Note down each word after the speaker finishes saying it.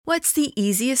What's the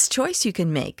easiest choice you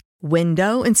can make?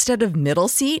 Window instead of middle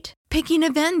seat? Picking a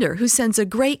vendor who sends a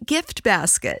great gift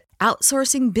basket?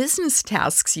 Outsourcing business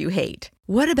tasks you hate?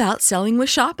 What about selling with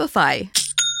Shopify?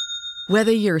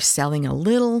 Whether you're selling a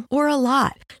little or a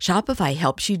lot, Shopify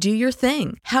helps you do your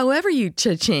thing, however you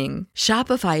cha-ching.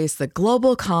 Shopify is the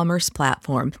global commerce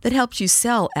platform that helps you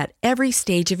sell at every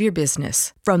stage of your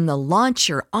business. From the launch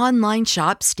your online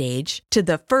shop stage to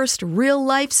the first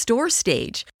real-life store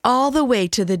stage, all the way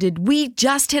to the did we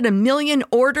just hit 1 million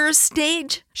orders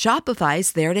stage.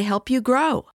 Shopify's there to help you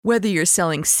grow. Whether you're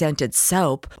selling scented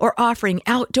soap or offering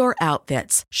outdoor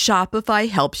outfits, Shopify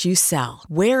helps you sell.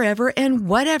 Wherever and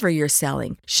whatever you're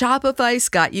selling, Shopify's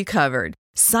got you covered.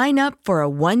 Sign up for a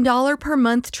 $1 per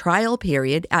month trial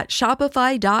period at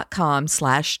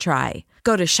shopify.com/try.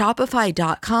 Go to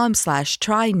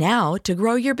shopify.com/try now to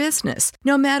grow your business,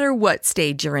 no matter what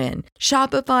stage you're in.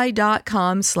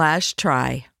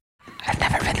 Shopify.com/try. I've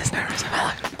never been this nervous in my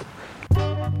life.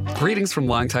 Greetings from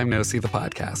Longtime No See the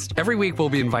podcast. Every week we'll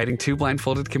be inviting two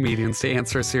blindfolded comedians to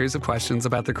answer a series of questions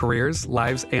about their careers,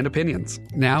 lives, and opinions.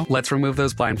 Now, let's remove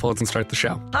those blindfolds and start the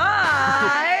show.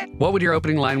 Hi! What would your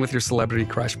opening line with your celebrity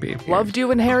crush be? Loved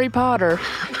you in Harry Potter.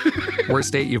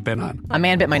 Worst date you've been on? A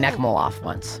man bit my neck mole off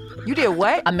once. You did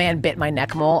what? A man bit my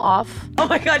neck mole off. Oh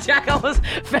my God, Jack almost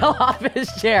fell off his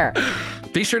chair.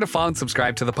 Be sure to follow and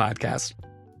subscribe to the podcast.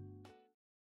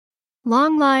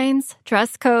 Long lines,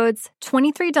 dress codes,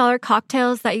 $23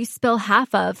 cocktails that you spill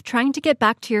half of trying to get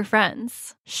back to your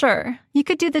friends. Sure, you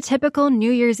could do the typical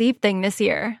New Year's Eve thing this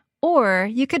year. Or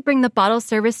you could bring the bottle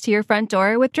service to your front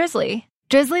door with Drizzly.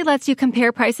 Drizzly lets you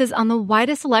compare prices on the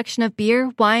widest selection of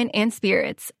beer, wine, and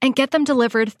spirits and get them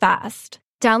delivered fast.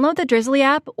 Download the Drizzly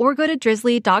app or go to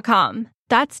drizzly.com.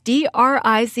 That's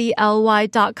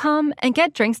DRIZLY.com and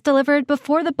get drinks delivered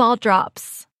before the ball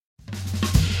drops.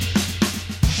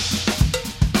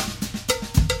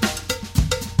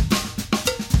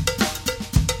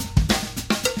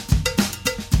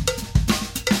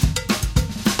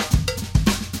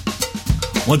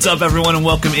 What's up, everyone, and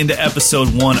welcome into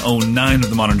episode 109 of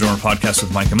the Modern Drummer Podcast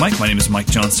with Mike and Mike. My name is Mike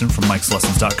Johnston from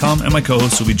Mike'sLessons.com, and my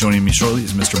co-host who will be joining me shortly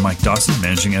is Mr. Mike Dawson,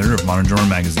 managing editor of Modern Drummer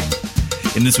Magazine.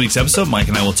 In this week's episode, Mike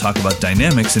and I will talk about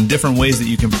dynamics and different ways that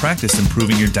you can practice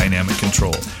improving your dynamic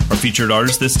control. Our featured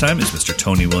artist this time is Mr.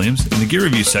 Tony Williams. In the gear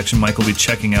review section, Mike will be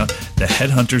checking out the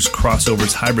HeadHunters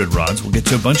Crossovers Hybrid Rods. We'll get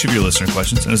to a bunch of your listener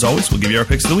questions, and as always, we'll give you our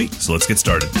picks of the week. So let's get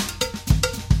started.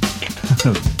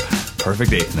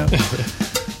 Perfect eighth note.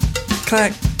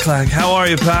 Clack, clack. How are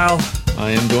you, pal?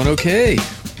 I am doing okay.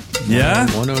 Yeah?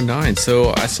 109.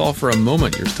 So I saw for a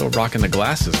moment you're still rocking the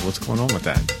glasses. What's going on with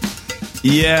that?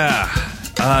 Yeah.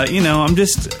 I'm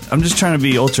just trying to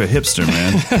be ultra hipster,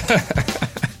 man.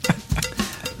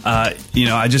 I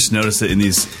just noticed that in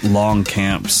these long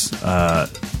camps, the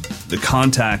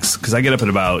contacts, because I get up at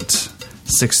about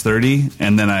 6:30,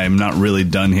 and then I'm not really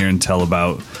done here until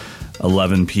about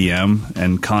 11 p.m.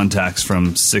 and contacts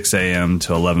from 6 a.m.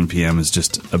 to 11 p.m. is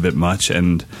just a bit much,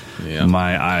 and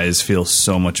my eyes feel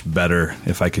so much better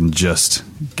if I can just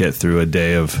get through a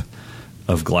day of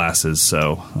glasses.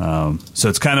 So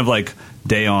it's kind of like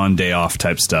day on, day off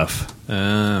type stuff.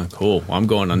 Cool. Well, I'm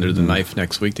going under the knife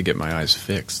next week to get my eyes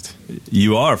fixed.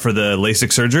 You are for the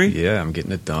LASIK surgery? Yeah, I'm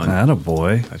getting it done.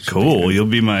 Attaboy. Cool. You'll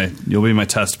be my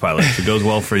test pilot. If it goes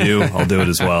well for you, I'll do it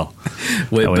as well.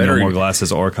 Well, no more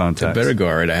glasses or contacts. It better go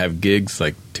all right. I have gigs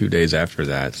like 2 days after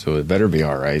that, so it better be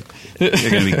all right. You're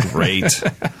going to be great.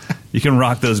 You can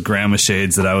rock those grandma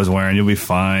shades that I was wearing. You'll be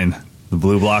fine. The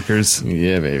blue blockers.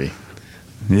 Yeah, baby.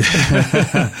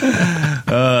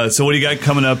 So what do you got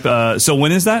coming up? So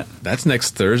when is that? That's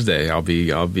next Thursday. I'll be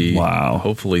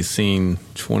hopefully seeing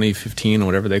 2015 or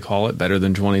whatever they call it better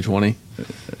than 2020.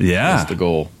 Yeah, that's the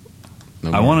goal.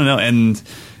 I want to know,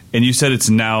 and you said it's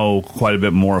now quite a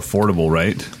bit more affordable,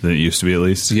 right, than it used to be, at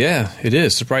least. Yeah, it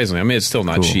is, surprisingly. I mean, it's still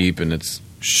not cheap, and it's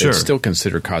Sure. It's still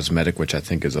considered cosmetic, which I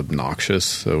think is obnoxious.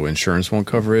 So insurance won't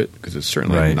cover it because it's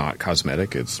certainly not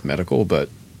cosmetic. It's medical, but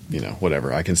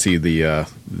whatever. I can see the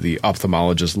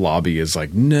ophthalmologist lobby is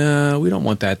like, no, we don't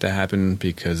want that to happen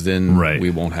because then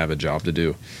we won't have a job to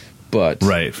do. But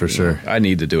for sure, I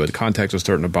need to do it. Contacts are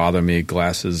starting to bother me.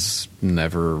 Glasses I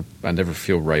never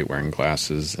feel right wearing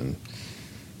glasses, and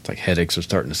it's like headaches are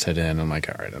starting to set in. I'm like,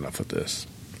 all right, enough of this.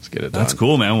 Let's get it done. That's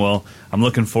cool, man. Well, I'm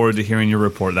looking forward to hearing your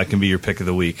report. That can be your pick of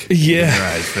the week. Yeah. Your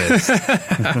eyes fixed.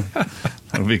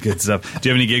 That'll be good stuff. Do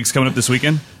you have any gigs coming up this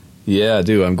weekend? Yeah, I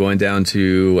do. I'm going down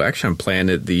to, actually I'm playing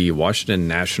at the Washington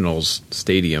Nationals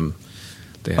Stadium.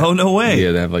 Oh, no way.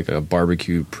 Yeah, they have like a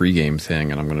barbecue pregame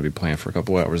thing, and I'm going to be playing for a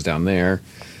couple hours down there.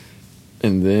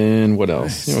 And then what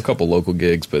else? Nice. A couple local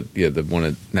gigs, but yeah, the one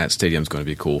at Nat Stadium's going to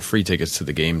be cool. Free tickets to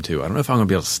the game too. I don't know if I'm going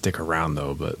to be able to stick around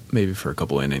though, but maybe for a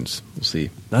couple innings, we'll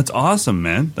see. That's awesome,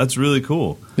 man. That's really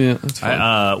cool. Yeah, that's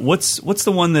fun. What's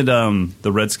the one that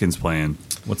the Redskins playing?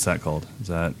 What's that called? Is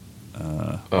that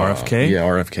RFK? Yeah,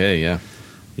 RFK. Yeah.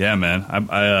 Yeah, man.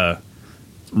 I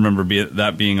remember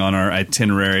that being on our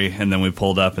itinerary, and then we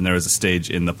pulled up, and there was a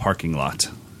stage in the parking lot.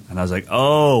 And I was like,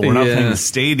 oh, we're not playing in the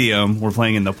stadium. We're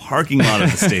playing in the parking lot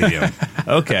of the stadium.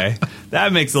 Okay.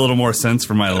 That makes a little more sense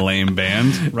for my lame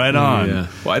band. Right on. Yeah.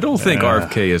 Well, I don't think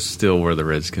RFK is still where the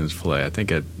Redskins play. I think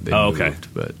they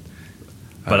moved,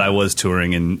 but I was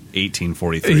touring in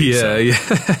 1843. Yeah,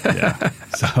 yeah.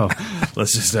 So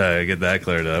let's just get that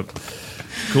cleared up.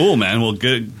 Cool, man. Well,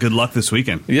 good luck this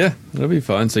weekend. Yeah, that'll be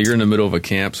fun. So you're in the middle of a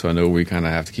camp, so I know we kind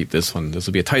of have to keep this one. This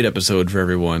will be a tight episode for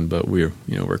everyone, but we're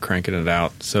cranking it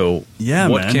out. So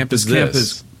what camp is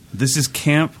this? This is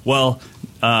camp. Well,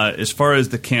 as far as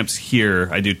the camps here,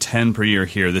 I do 10 per year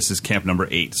here. This is camp number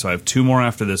 8. So I have 2 more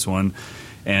after this one,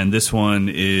 and this one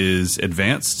is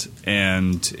advanced,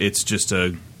 and it's just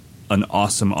an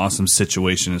awesome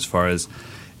situation as far as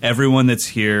everyone that's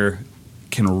here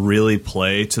can really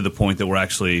play to the point that we're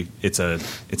actually it's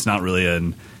not really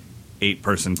an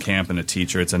 8-person camp and a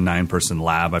teacher, it's a 9-person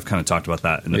lab. I've kind of talked about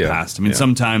that in the past. I mean,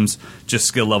 sometimes just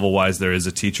skill level wise there is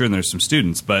a teacher and there's some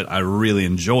students, but I really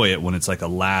enjoy it when it's like a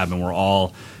lab and we're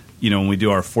all, when we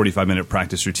do our 45-minute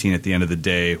practice routine at the end of the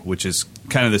day, which is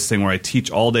kind of this thing where I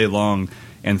teach all day long,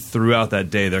 and throughout that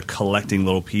day, they're collecting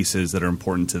little pieces that are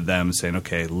important to them, saying,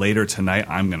 okay, later tonight,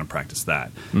 I'm going to practice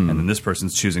that. And then this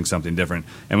person's choosing something different.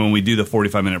 And when we do the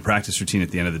 45-minute practice routine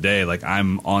at the end of the day, like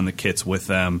I'm on the kits with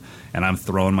them, and I'm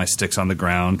throwing my sticks on the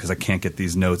ground because I can't get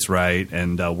these notes right.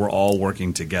 And we're all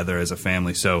working together as a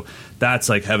family. So that's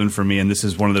like heaven for me. And this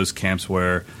is one of those camps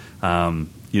where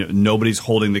nobody's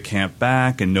holding the camp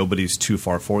back and nobody's too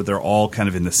far forward. They're all kind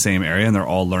of in the same area and they're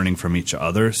all learning from each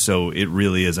other. So it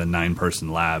really is a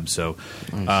 9-person lab. So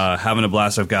having a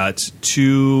blast. I've got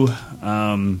two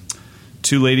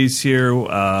ladies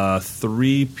here,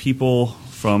 3 people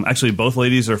actually both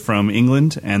ladies are from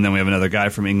England, and then we have another guy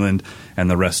from England, and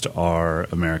the rest are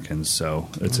Americans. So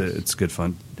it's good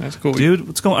fun. That's cool. Dude,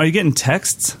 what's going on? Are you getting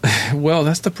texts? Well,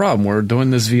 that's the problem. We're doing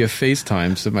this via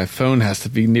FaceTime, so my phone has to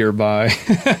be nearby.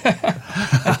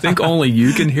 I think only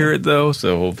you can hear it, though,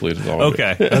 so hopefully it's all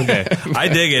okay. I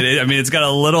dig it. I mean, it's got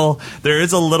there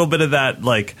is a little bit of that,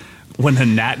 like, when a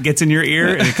gnat gets in your ear,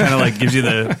 and it kind of, like, gives you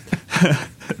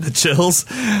the chills.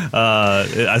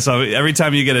 I saw every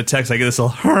time you get a text, I get this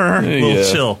little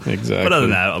chill. Exactly. But other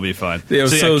than that, I'll be fine. Yeah,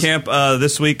 so camp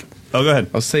this week. Oh, go ahead.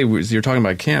 I'll say you're talking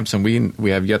about camps, and we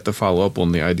have yet to follow up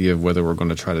on the idea of whether we're going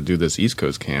to try to do this East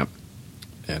Coast camp.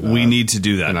 And, we need to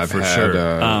do that, and sure.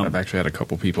 I've actually had a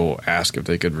couple people ask if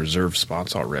they could reserve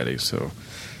spots already. So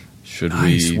should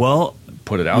we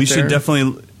put it out there? We should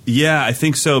definitely. Yeah, I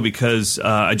think so, because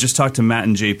I just talked to Matt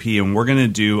and JP, and we're going to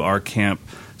do our camp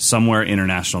somewhere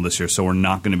international this year, so we're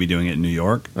not going to be doing it in New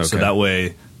York. Okay. So that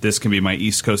way, this can be my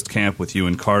East Coast camp with you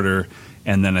and Carter,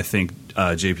 and then I think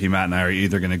JP, Matt, and I are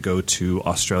either going to go to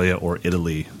Australia or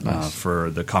Italy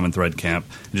for the Common Thread camp,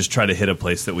 and just try to hit a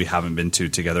place that we haven't been to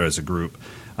together as a group.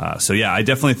 So yeah, I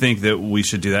definitely think that we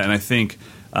should do that, and I think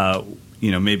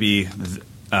maybe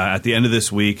at the end of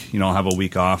this week, I'll have a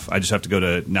week off. I just have to go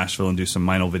to Nashville and do some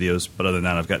Minel videos, but other than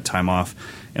that, I've got time off,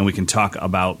 and we can talk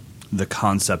about the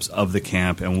concepts of the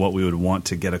camp and what we would want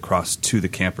to get across to the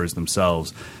campers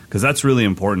themselves, because that's really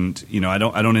important. I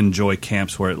don't enjoy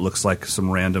camps where it looks like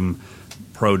some random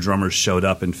pro drummers showed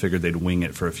up and figured they'd wing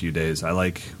it for a few days. I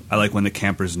like when the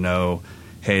campers know,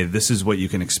 hey, this is what you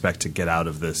can expect to get out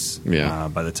of this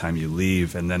by the time you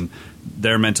leave, and then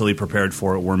they're mentally prepared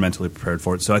for it. We're mentally prepared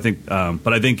for it. So I think,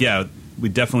 we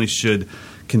definitely should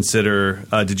consider.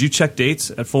 Did you check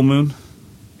dates at Full Moon?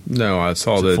 No, I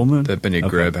saw that Benny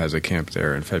Greb has a camp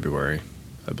there in February,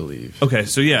 I believe. Okay,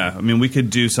 so yeah, I mean, we could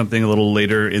do something a little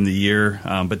later in the year,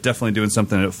 but definitely doing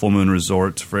something at Full Moon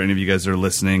Resort. For any of you guys that are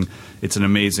listening, it's an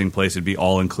amazing place. It'd be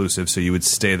all-inclusive, so you would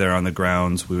stay there on the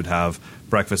grounds. We would have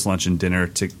breakfast, lunch, and dinner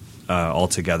all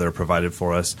together provided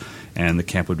for us, and the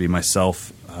camp would be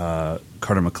myself,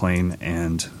 Carter McLean,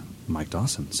 and Mike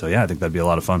Dawson. So yeah, I think that'd be a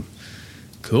lot of fun.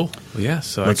 Cool. Well, yeah,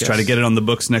 so let's try to get it on the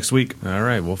books next week. All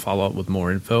right, we'll follow up with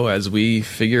more info as we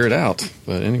figure it out.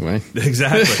 But anyway,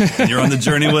 exactly. And you're on the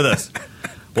journey with us.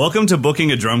 Welcome to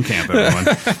booking a drum camp,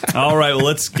 everyone. All right, well,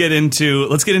 let's get into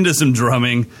some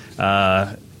drumming,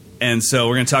 and so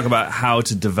we're going to talk about how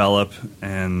to develop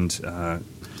and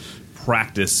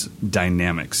practice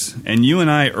dynamics. And you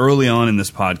and I, early on in this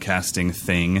podcasting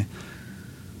thing,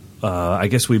 I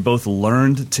guess we both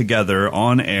learned together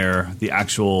on air the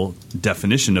actual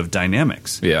definition of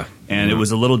dynamics. Yeah. And it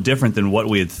was a little different than what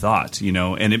we had thought,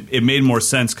 and it made more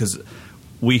sense because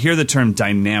we hear the term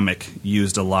dynamic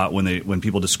used a lot when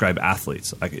people describe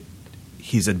athletes. Like,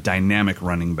 he's a dynamic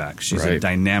running back. She's a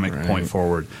dynamic point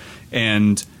forward.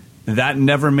 And that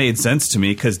never made sense to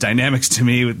me because dynamics to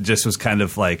me just was kind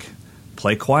of like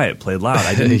play quiet, play loud.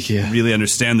 I didn't really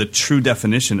understand the true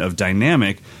definition of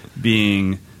dynamic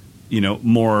being,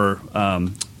 more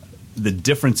the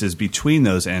differences between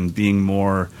those and being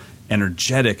more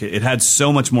energetic. It had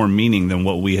so much more meaning than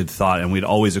what we had thought, and we'd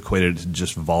always equated it to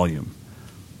just volume.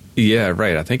 Yeah,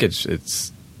 right. I think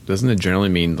it's doesn't it generally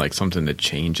mean like something that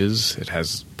changes? It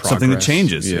has progress. Something that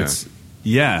changes.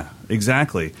 Yeah,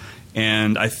 Exactly.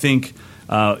 And I think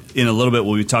in a little bit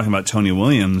we'll be talking about Tony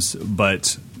Williams,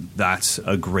 but that's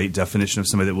a great definition of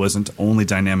somebody that wasn't only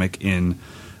dynamic in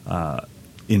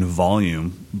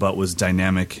volume, but was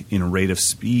dynamic in rate of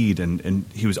speed, and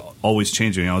he was always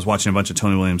changing. I was watching a bunch of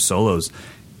Tony Williams solos,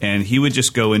 and he would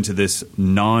just go into this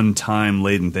non-time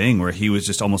laden thing where he was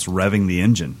just almost revving the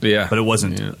engine. Yeah. But it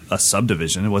wasn't a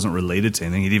subdivision. It wasn't related to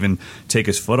anything. He'd even take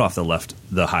his foot off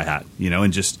the hi-hat,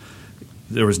 and just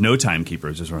there was no timekeeper.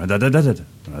 It just went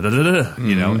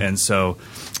and so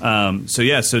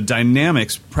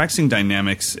dynamics, practicing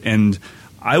dynamics, and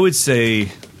I would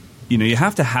say, you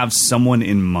have to have someone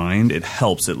in mind. It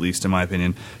helps, at least in my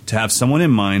opinion, to have someone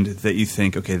in mind that you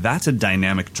think, okay, that's a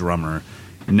dynamic drummer.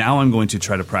 Now I'm going to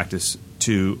try to practice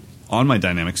on my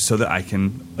dynamics so that I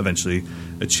can eventually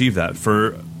achieve that.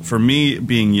 For me,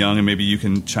 being young, and maybe you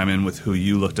can chime in with who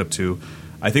you looked up to,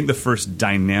 I think the first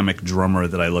dynamic drummer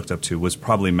that I looked up to was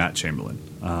probably Matt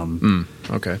Chamberlain.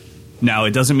 Okay. Now,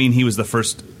 it doesn't mean he was the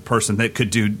first person that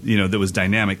could do, that was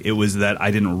dynamic. It was that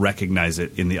I didn't recognize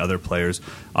it in the other players.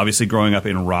 Obviously, growing up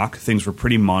in rock, things were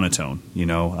pretty monotone,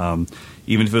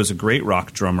 even if it was a great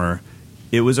rock drummer,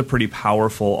 it was a pretty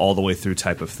powerful all the way through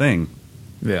type of thing.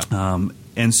 Yeah.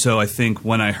 And so I think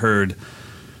when I heard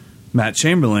Matt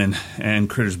Chamberlain and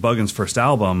Critters Buggin's first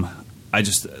album, I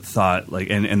just thought,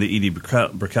 and the Edie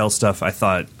Brickell stuff, I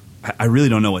thought, I really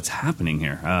don't know what's happening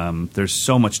here. There's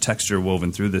so much texture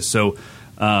woven through this. So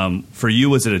for you,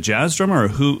 was it a jazz drummer, or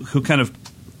who kind of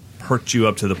perked you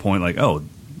up to the point like, oh,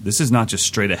 this is not just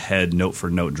straight ahead note for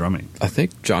note drumming? I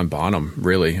think John Bonham,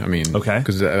 really. I mean,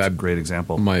 because that's a great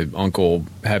example. My uncle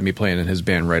had me playing in his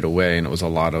band right away, and it was a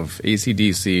lot of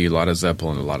AC/DC, a lot of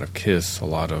Zeppelin, a lot of Kiss, a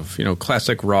lot of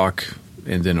classic rock,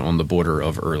 and then on the border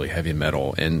of early heavy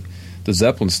metal. And the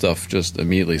Zeppelin stuff just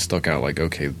immediately stuck out. Like,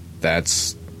 okay,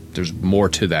 there's more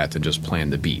to that than just playing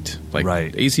the beat. Like,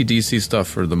 AC/DC stuff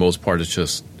for the most part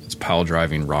is it's pile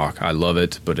driving rock. I love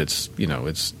it, but it's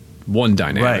one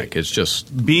dynamic. Right. It's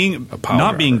just being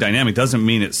dynamic doesn't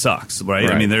mean it sucks, right?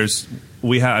 I mean,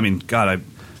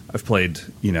 I've played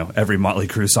every Motley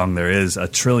Crue song there is a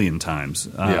trillion times,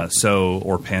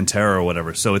 or Pantera or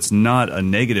whatever. So it's not a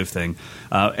negative thing.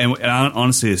 And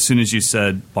honestly, as soon as you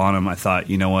said Bonham, I thought,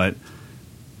 you know what,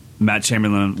 Matt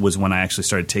Chamberlain was when I actually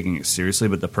started taking it seriously.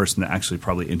 But the person that actually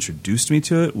probably introduced me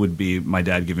to it would be my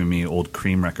dad giving me old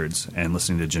Cream records and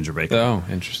listening to Ginger Baker. Oh,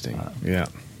 interesting.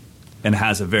 And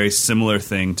has a very similar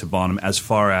thing to Bonham as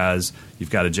far as you've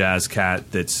got a jazz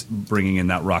cat that's bringing in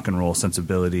that rock and roll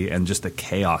sensibility and just the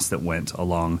chaos that went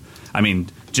along. I mean,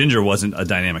 Ginger wasn't a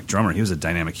dynamic drummer. He was a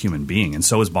dynamic human being, and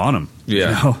so was Bonham.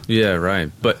 Yeah, yeah,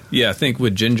 right. But, I think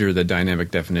with Ginger, the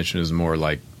dynamic definition is more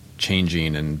like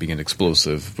changing and being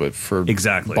explosive. But for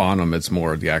Bonham, it's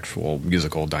more the actual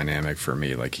musical dynamic for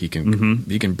me. Like, he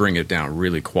can bring it down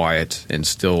really quiet and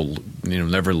still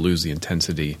never lose the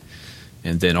intensity.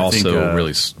 And then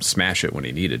really smash it when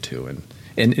he needed to,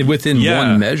 and within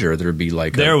one measure there'd be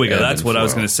like there we go. That's what I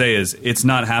was going to say. Is it's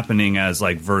not happening as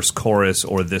like verse chorus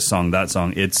or this song that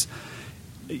song. It's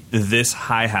this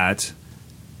hi hat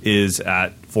is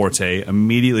at forte,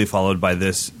 immediately followed by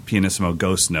this pianissimo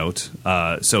ghost note.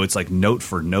 So it's like note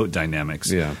for note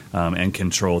dynamics, and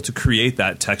control to create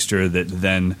that texture that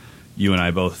then you and I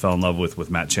both fell in love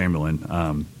with Matt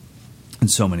Chamberlain. And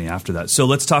so many after that. So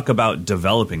let's talk about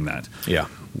developing that. Yeah.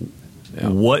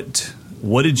 What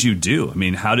did you do? I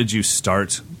mean, how did you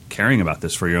start caring about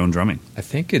this for your own drumming? I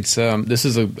think it's this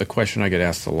is a question I get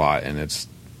asked a lot, and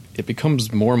it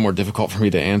becomes more and more difficult for me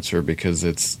to answer because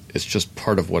it's just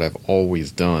part of what I've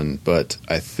always done. But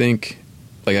I think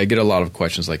I get a lot of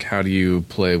questions like, how do you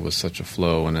play with such a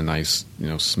flow and a nice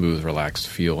smooth, relaxed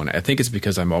feel? And I think it's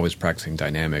because I'm always practicing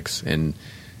dynamics and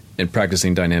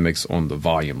practicing dynamics on the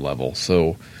volume level.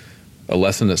 So a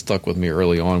lesson that stuck with me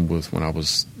early on was when I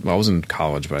was in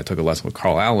college, but I took a lesson with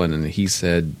Carl Allen, and he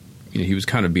said, he was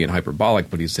kind of being hyperbolic,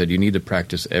 but he said you need to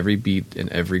practice every beat and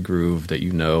every groove that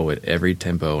you know at every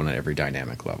tempo and at every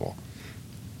dynamic level.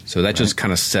 So that just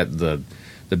kind of set the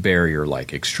barrier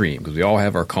like extreme, because we all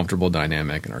have our comfortable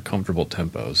dynamic and our comfortable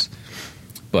tempos.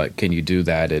 But can you do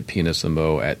that at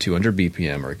pianissimo at 200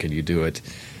 BPM, or can you do it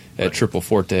at triple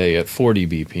forte at 40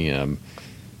 BPM?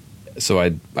 So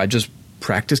I just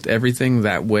practiced everything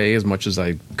that way as much as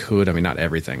I could. I mean, not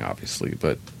everything, obviously,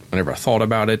 but whenever I thought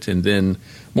about it. And then,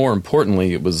 more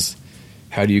importantly, it was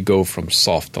how do you go from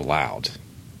soft to loud?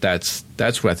 That's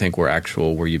what I think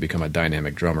where you become a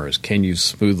dynamic drummer is, can you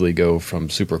smoothly go from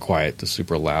super quiet to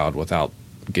super loud without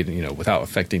without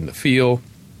affecting the feel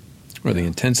or the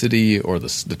intensity or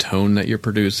the tone that you're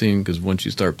producing? Because once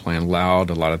you start playing loud,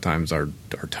 a lot of times our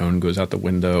tone goes out the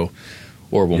window.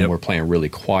 Or when we're playing really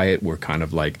quiet, we're kind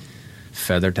of like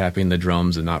feather tapping the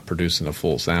drums and not producing a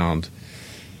full sound.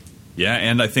 Yeah,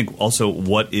 and I think also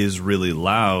what is really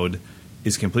loud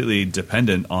is completely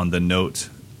dependent on the note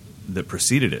that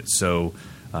preceded it. So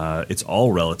it's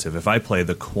all relative. If I play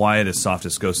the quietest,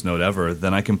 softest ghost note ever,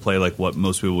 then I can play like what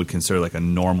most people would consider like a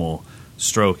normal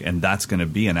stroke, and that's going to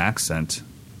be an accent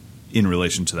in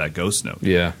relation to that ghost note.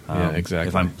 Yeah, exactly.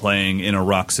 If I'm playing in a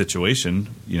rock situation,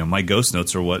 my ghost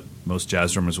notes are what most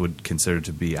jazz drummers would consider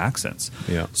to be accents.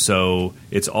 Yeah. So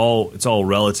it's all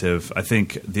relative. I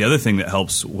think the other thing that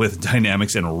helps with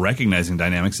dynamics and recognizing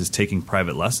dynamics is taking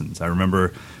private lessons. I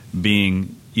remember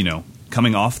being,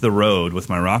 coming off the road with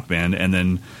my rock band and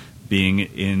then being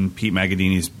in Pete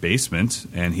Magadini's basement,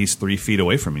 and he's 3 feet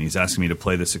away from me. He's asking me to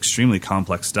play this extremely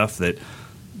complex stuff that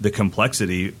the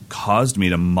complexity caused me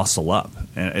to muscle up.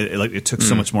 And it took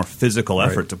so much more physical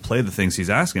effort to play the things he's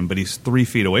asking, but he's 3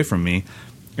 feet away from me,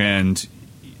 and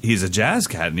he's a jazz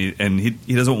cat, and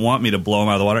he doesn't want me to blow him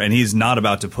out of the water, and he's not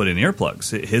about to put in earplugs.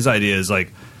 His idea is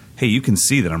like, hey, you can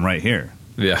see that I'm right here.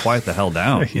 Yeah. Quiet the hell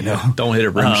down. Don't hit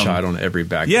a rim shot on every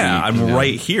backbeat. Yeah, I'm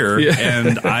right here,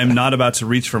 and I'm not about to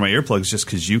reach for my earplugs just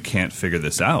because you can't figure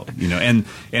this out. And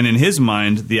in his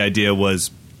mind, the idea was,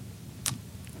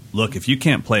 look, if you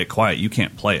can't play it quiet, you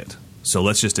can't play it. So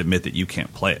let's just admit that you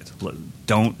can't play it.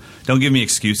 Don't give me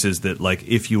excuses that like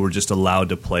if you were just allowed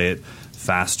to play it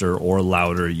faster or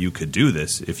louder, you could do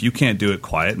this. If you can't do it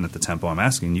quiet and at the tempo I'm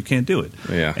asking, you can't do it.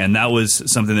 Yeah. And that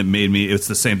was something that made me, it's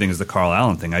the same thing as the Carl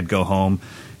Allen thing. I'd go home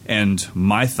and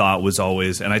my thought was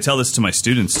always, and I tell this to my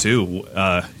students too,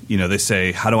 they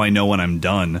say, how do I know when I'm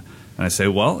done? And I say,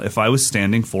 well, if I was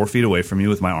standing 4 feet away from you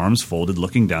with my arms folded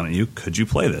looking down at you, could you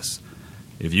play this?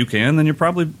 If you can, then you're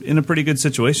probably in a pretty good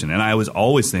situation. And I was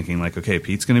always thinking like, okay,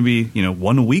 Pete's going to be,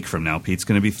 1 week from now, Pete's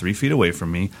going to be 3 feet away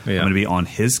from me. Yeah. I'm going to be on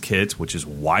his kit, which is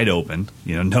wide open.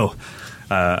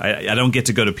 I don't get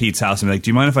to go to Pete's house and be like, do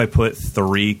you mind if I put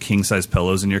 3 king-size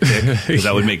pillows in your kit? Because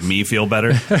that would make me feel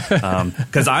better.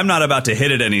 Because I'm not about to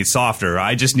hit it any softer.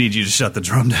 I just need you to shut the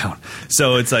drum down.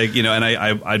 So it's like, and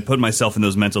I'd put myself in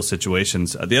those mental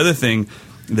situations. The other thing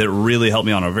that really helped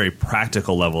me on a very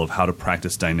practical level of how to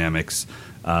practice dynamics,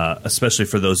 especially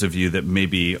for those of you that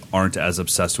maybe aren't as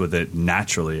obsessed with it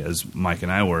naturally as Mike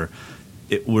and I were,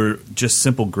 were just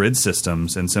simple grid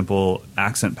systems and simple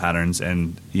accent patterns.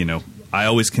 And, I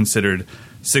always considered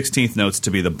 16th notes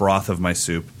to be the broth of my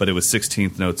soup, but it was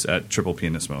 16th notes at triple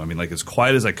pianissimo. I mean, like as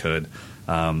quiet as I could.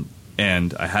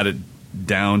 And I had it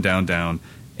down, down, down.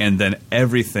 And then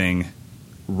everything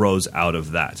rose out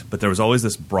of that. But there was always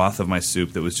this broth of my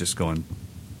soup that was just going.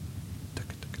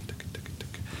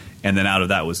 And then out of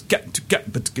that was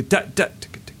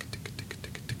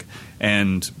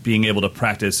and being able to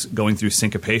practice going through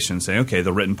syncopation, saying, okay,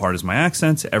 the written part is my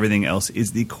accents, everything else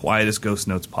is the quietest ghost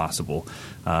notes possible.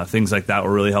 Things like that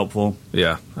were really helpful.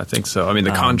 Yeah, I think so. I mean,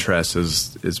 the contrast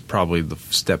is probably the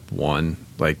step one.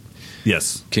 Like,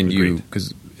 yes, can you,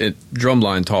 because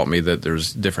Drumline taught me that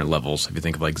there's different levels. If you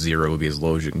think of like 0 would be as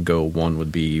low as you can go, 1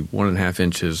 would be 1.5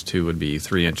 inches, 2 would be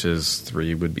 3 inches,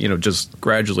 3 would be, just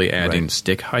gradually adding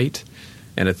stick height.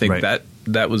 And I think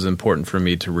that was important for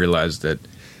me to realize that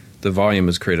the volume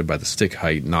is created by the stick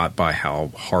height, not by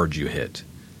how hard you hit.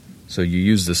 So you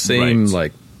use the same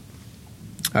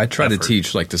I try to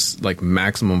teach like this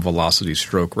maximum velocity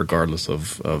stroke regardless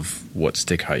of what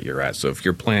stick height you're at. So if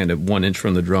you're playing at 1 inch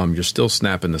from the drum, you're still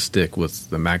snapping the stick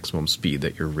with the maximum speed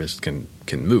that your wrist can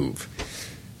move.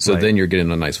 So then you're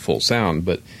getting a nice full sound.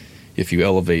 But if you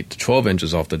elevate to 12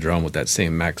 inches off the drum with that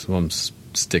same maximum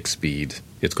stick speed,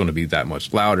 it's going to be that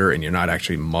much louder, and you're not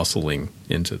actually muscling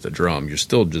into the drum. You're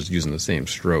still just using the same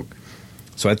stroke.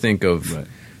 So I think of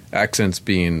accents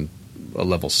being a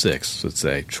level 6, let's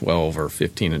say 12 or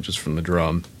 15 inches from the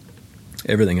drum.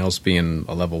 Everything else being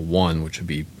a level 1, which would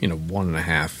be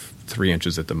 1.5, 3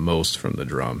 inches at the most from the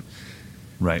drum.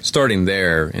 Right. Starting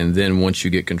there, and then once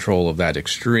you get control of that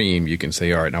extreme, you can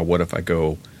say, all right, now what if I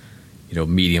go,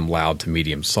 medium loud to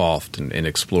medium soft and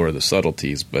explore the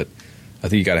subtleties? But I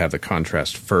think you got to have the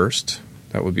contrast first.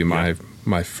 That would be my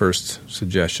first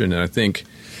suggestion. And I think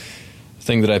the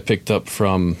thing that I picked up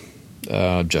from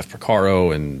Jeff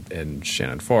Porcaro and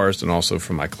Shannon Forrest, and also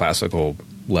from my classical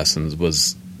lessons,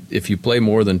 was if you play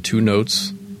more than 2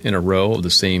 notes in a row of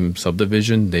the same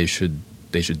subdivision, they should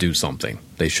do something.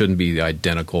 They shouldn't be the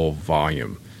identical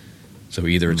volume. So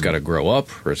either it's got to grow up,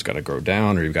 or it's got to grow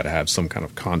down, or you've got to have some kind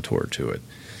of contour to it.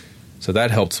 So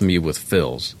that helps me with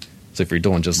fills. So if you're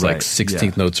doing just like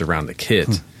 16th notes around the kit,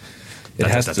 it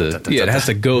has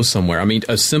to go somewhere. I mean,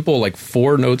 a simple like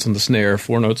 4 notes on the snare,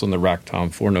 4 notes on the rack tom,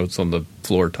 4 notes on the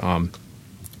floor tom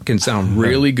can sound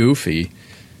really goofy,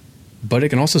 but it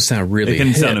can also sound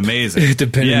really sound amazing,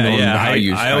 depending on how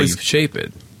you shape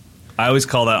it. I always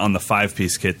call that on the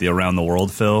 5-piece kit the around the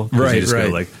world fill. Right, you just go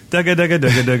like dugga dugga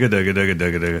dugga dugga dugga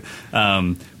dugga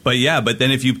dugga. But then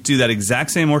if you do that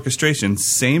exact same orchestration,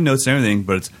 same notes and everything,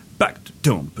 but it's back to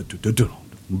dum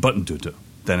button to,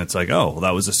 then it's like, oh, well,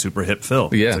 that was a super hip fill.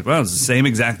 Yeah, it's like, well, it's the same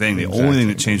exact thing. The only thing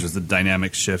that changed was the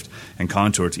dynamic shift and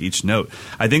contour to each note.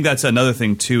 I think that's another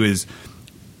thing too, is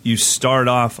you start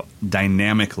off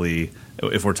dynamically.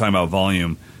 If we're talking about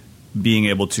volume, being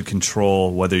able to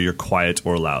control whether you're quiet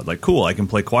or loud. Like, cool, I can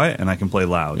play quiet and I can play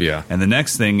loud. Yeah. And the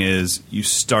next thing is you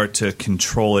start to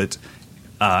control it.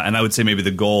 And I would say maybe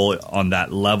the goal on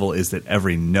that level is that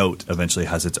every note eventually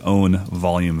has its own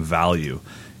volume value.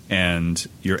 And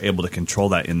you're able to control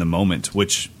that in the moment,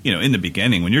 which, in the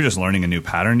beginning, when you're just learning a new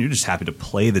pattern, you're just happy to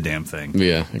play the damn thing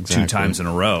 2 times in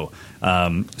a row.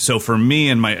 So for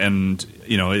me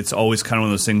it's always kind of one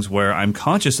of those things where I'm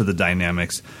conscious of the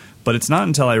dynamics, but it's not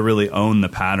until I really own the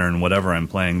pattern, whatever I'm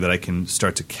playing, that I can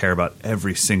start to care about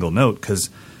every single note, because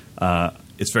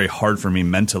it's very hard for me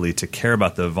mentally to care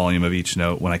about the volume of each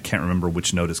note when I can't remember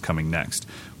which note is coming next.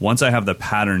 Once I have the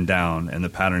pattern down and the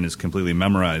pattern is completely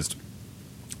memorized,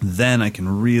 then I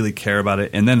can really care about it.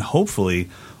 And then hopefully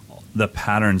the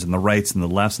patterns and the rights and the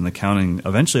lefts and the counting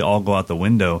eventually all go out the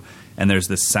window, and there's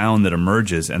this sound that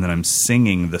emerges, and then I'm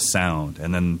singing the sound,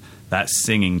 and then that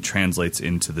singing translates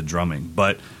into the drumming.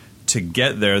 But to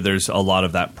get there, there's a lot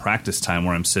of that practice time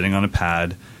where I'm sitting on a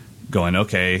pad going,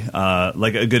 okay,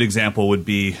 like a good example would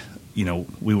be,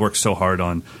 we work so hard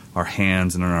on our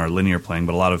hands and on our linear playing,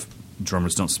 but a lot of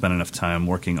drummers don't spend enough time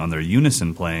working on their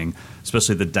unison playing,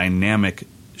 especially the dynamic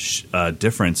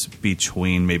difference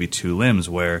between maybe 2 limbs,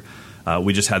 where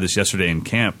we just had this yesterday in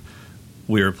camp.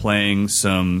 We were playing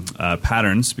some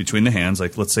patterns between the hands,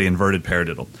 like let's say inverted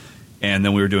paradiddle. And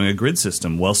then we were doing a grid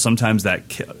system. Well, sometimes that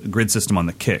grid system on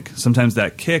the kick, sometimes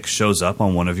that kick shows up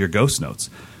on one of your ghost notes.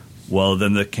 Well,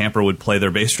 then the camper would play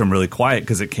their bass drum really quiet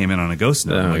because it came in on a ghost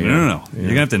note. I'm like, no. Yeah. You're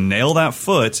going to have to nail that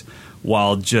foot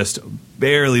while just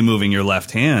barely moving your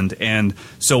left hand. And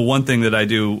so one thing that I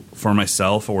do for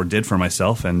myself, or did for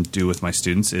myself and do with my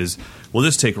students, is we'll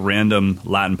just take random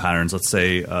Latin patterns, let's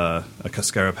say a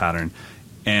cascara pattern,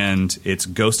 and it's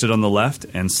ghosted on the left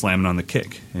and slamming on the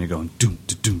kick. And you're going doom,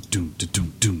 doom, doom,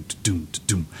 doom, doom, doom,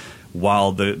 doom,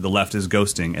 while the left is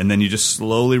ghosting. And then you just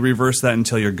slowly reverse that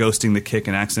until you're ghosting the kick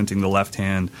and accenting the left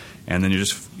hand. And then you're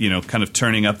just, kind of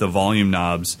turning up the volume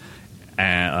knobs,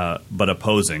 but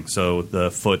opposing. So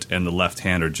the foot and the left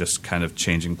hand are just kind of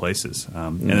changing places.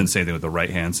 And then same thing with the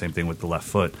right hand, same thing with the left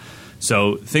foot.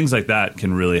 So things like that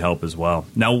can really help as well.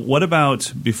 Now, what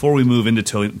about, before we move into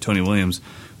Tony Williams,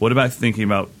 what about thinking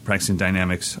about practicing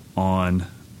dynamics on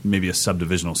maybe a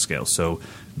subdivisional scale? So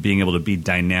being able to be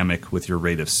dynamic with your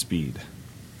rate of speed.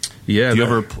 Yeah. Do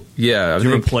you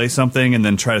ever play something and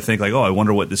then try to think like, oh, I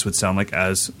wonder what this would sound like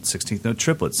as 16th note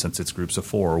triplets, since it's groups of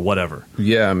 4 or whatever?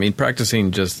 Yeah, I mean,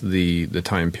 practicing just the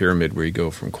time pyramid where you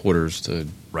go from quarters to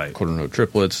quarter note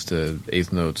triplets to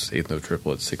eighth note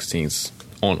triplets, 16ths,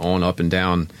 on, up and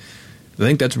down. I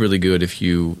think that's really good if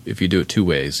you do it 2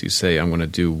 ways. You say, I'm going to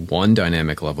do one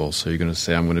dynamic level. So you're going to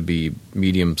say, I'm going to be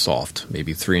medium soft,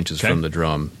 maybe 3 inches from the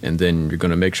drum. And then you're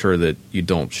going to make sure that you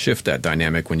don't shift that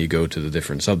dynamic when you go to the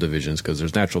different subdivisions, because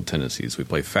there's natural tendencies. We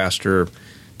play faster,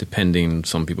 depending.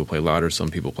 Some people play louder, some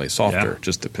people play softer. It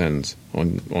just depends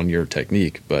on your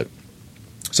technique. But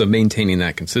so maintaining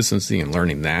that consistency and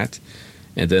learning that,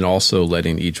 and then also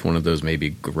letting each one of those maybe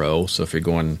grow. So if you're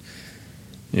going,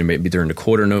 maybe during the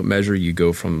quarter note measure, you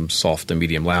go from soft to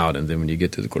medium loud, and then when you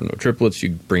get to the quarter note triplets, you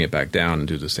bring it back down and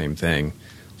do the same thing,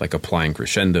 like applying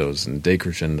crescendos and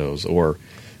decrescendos, or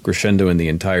crescendoing the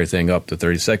entire thing up to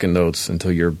 32nd notes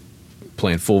until you're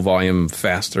playing full volume,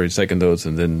 fast 32nd notes,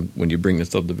 and then when you bring the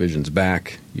subdivisions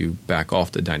back, you back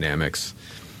off the dynamics.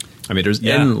 I mean, there's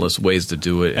endless ways to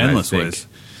do it. Endless ways.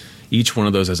 Each one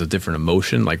of those has a different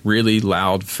emotion. Like really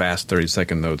loud, fast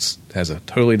 30-second notes has a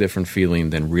totally different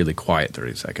feeling than really quiet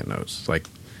 30-second notes. Like,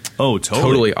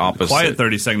 totally opposite. Quiet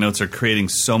 30-second notes are creating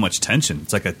so much tension.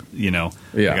 It's like like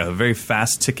a very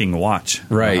fast ticking watch.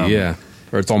 Right, yeah.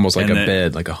 Or it's almost like a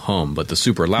bed, like a hum. But the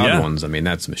super loud ones, I mean,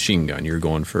 that's machine gun. You're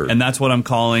going for... And that's what I'm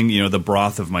calling, the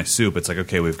broth of my soup. It's like,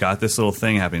 okay, we've got this little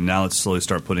thing happening. Now let's slowly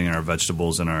start putting in our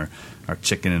vegetables and our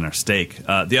chicken and our steak.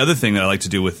 The other thing that I like to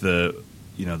do with the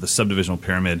subdivisional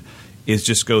pyramid is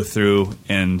just go through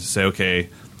and say, okay,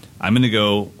 I'm going to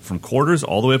go from quarters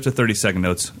all the way up to 30-second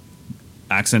notes,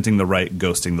 accenting the right,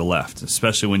 ghosting the left.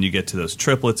 Especially when you get to those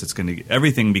triplets,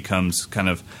 everything becomes kind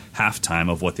of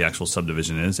halftime of what the actual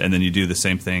subdivision is, and then you do the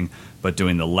same thing but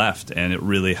doing the left, and it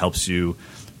really helps you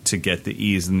to get the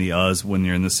E's and the U's when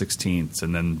you're in the 16ths,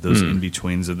 and then those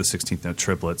in-betweens of the 16th note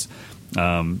triplets.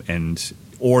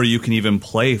 Or you can even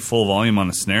play full volume on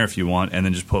a snare if you want, and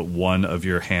then just put one of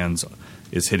your hands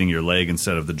is hitting your leg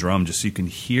instead of the drum, just so you can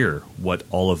hear what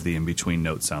all of the in-between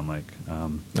notes sound like.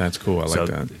 That's cool. I like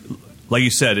that. Like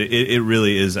you said, it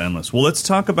really is endless. Well, let's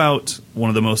talk about one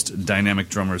of the most dynamic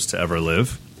drummers to ever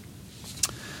live,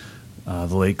 the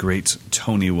late, great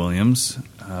Tony Williams.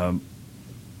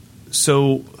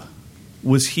 So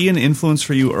was he an influence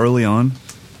for you early on?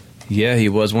 Yeah, he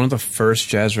was. One of the first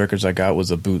jazz records I got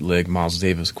was a bootleg Miles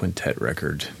Davis quintet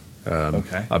record.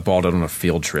 Okay. I bought it on a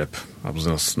field trip. I was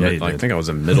I think I was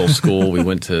in middle school. We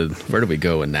went to, where did we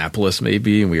go? Annapolis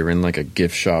maybe, and we were in like a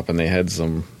gift shop, and they had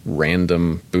some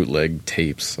random bootleg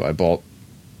tapes. So I bought,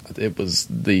 it was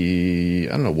I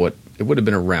don't know what, it would have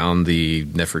been around the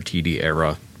Nefertiti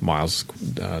era Miles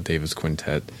Davis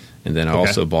quintet. And then I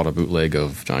also bought a bootleg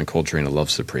of John Coltrane, A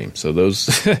Love Supreme. So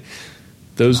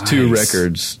those two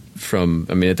records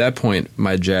at that point,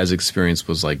 my jazz experience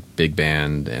was like big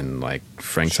band and like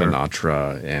Frank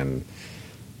Sinatra and,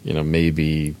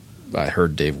 maybe I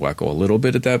heard Dave Weckl a little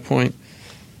bit at that point.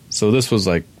 So this was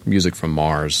like music from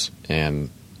Mars,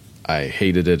 and I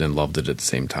hated it and loved it at the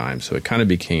same time. So it kind of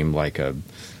became like a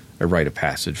rite of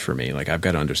passage for me. Like, I've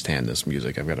got to understand this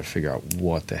music. I've got to figure out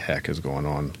what the heck is going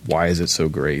on. Why is it so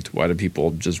great? Why do people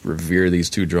just revere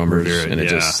these two drummers? It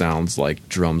just sounds like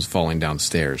drums falling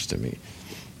downstairs to me.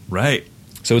 Right.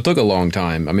 So it took a long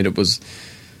time. I mean, it was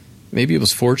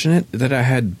fortunate that I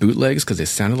had bootlegs because they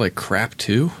sounded like crap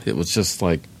too. It was just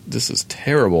like, this is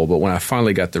terrible. But when I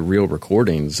finally got the real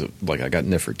recordings, like I got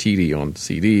Nefertiti on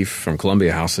CD from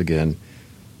Columbia House again,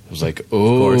 I was like,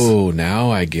 oh,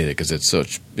 now I get it, because it's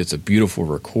a beautiful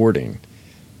recording.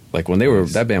 Like when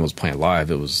that band was playing live,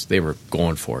 they were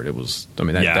going for it. It was,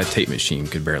 that tape machine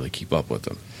could barely keep up with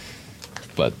them.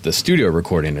 But the studio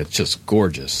recording, it's just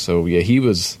gorgeous. So yeah, he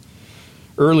was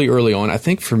early on. I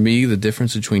think for me, the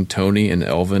difference between Tony and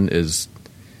Elvin is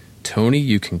Tony,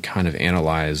 you can kind of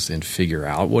analyze and figure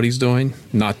out what he's doing.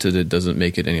 Not that it doesn't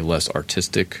make it any less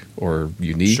artistic or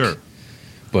unique. Sure.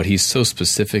 But he's so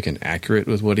specific and accurate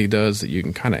with what he does that you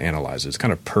can kind of analyze it. It's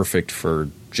kind of perfect for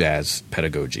jazz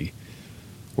pedagogy.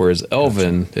 Whereas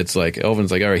Elvin, it's like,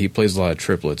 Elvin's like, all right, he plays a lot of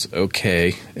triplets.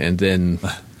 Okay. And then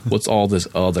what's all this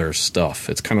other stuff?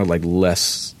 It's kind of like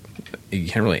less, you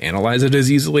can't really analyze it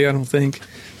as easily, I don't think.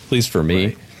 At least for me.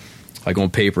 Right. Like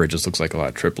on paper, it just looks like a lot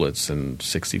of triplets and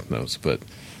 16th notes. But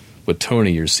with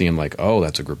Tony, you're seeing like, oh,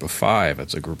 that's a group of 5.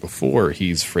 That's a group of 4.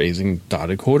 He's phrasing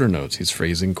dotted quarter notes. He's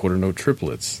phrasing quarter note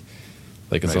triplets.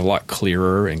 Like it's a lot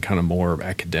clearer and kind of more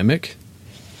academic.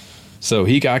 So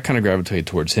I kind of gravitated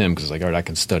towards him because like, all right, I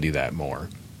can study that more.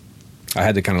 I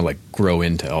had to kind of like grow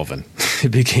into Elvin. It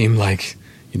became like,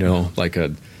 like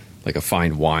a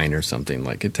fine wine or something.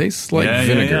 Like it tastes like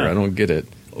vinegar. Yeah. I don't get it.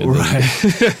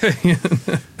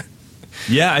 Right.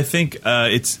 Yeah, I think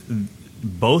it's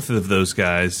both of those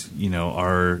guys,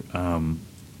 are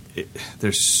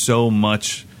there's so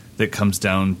much that comes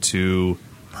down to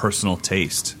personal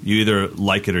taste. You either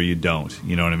like it or you don't.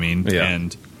 You know what I mean? Yeah.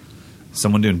 And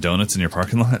someone doing donuts in your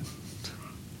parking lot?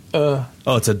 Oh,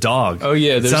 it's a dog. Oh,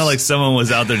 yeah. It sounded like someone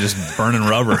was out there just burning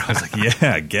rubber. I was like,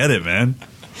 yeah, I get it, man.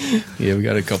 Yeah, we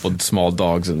got a couple of small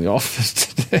dogs in the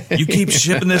office today. You keep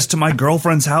shipping this to my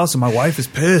girlfriend's house, and my wife is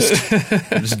pissed.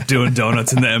 I'm just doing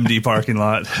donuts in the MD parking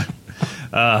lot.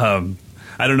 I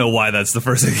don't know why that's the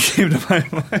first thing that came to my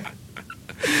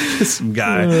mind. Some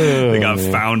guy that got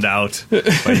found out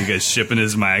by you guys shipping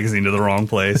his magazine to the wrong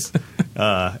place.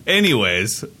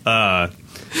 Anyways, yeah,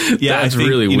 that's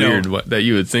really weird that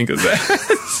you would think of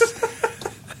that.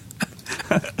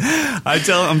 I'm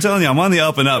telling you, I'm on the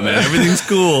up and up, man. Everything's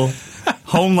cool.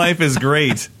 Home life is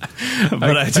great,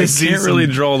 but I just can't really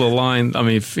draw the line. I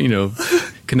mean,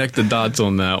 connect the dots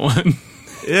on that one.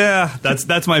 Yeah,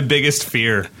 that's my biggest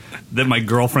fear, that my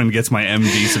girlfriend gets my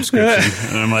MD subscription.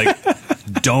 And I'm like,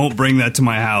 don't bring that to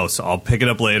my house. I'll pick it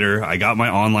up later. I got my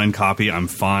online copy. I'm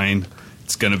fine.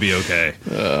 It's going to be okay.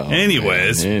 Oh,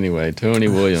 Anyways. Man. Anyway, Tony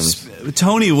Williams.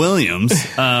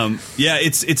 Yeah,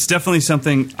 it's definitely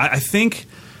something. I think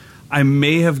I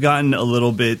may have gotten a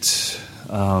little bit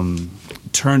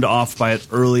turned off by it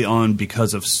early on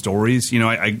because of stories. You know,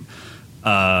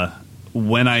 I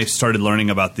when I started learning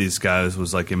about these guys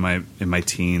was like in my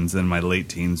teens and my late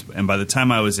teens, and by the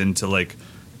time I was into like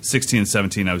 16 and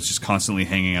 17, I was just constantly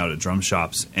hanging out at drum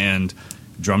shops, and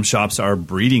drum shops are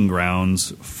breeding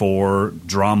grounds for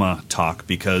drama talk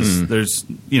because there's,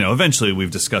 you know, eventually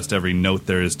we've discussed every note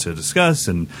there is to discuss,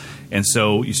 and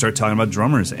so you start talking about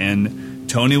drummers, and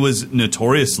Tony was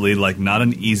notoriously like not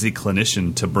an easy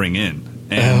clinician to bring in.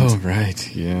 And,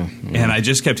 right, yeah. And I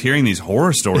just kept hearing these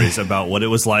horror stories about what it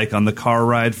was like on the car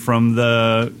ride from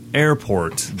the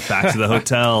airport back to the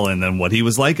hotel, and then what he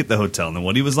was like at the hotel, and then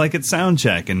what he was like at sound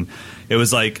check. And it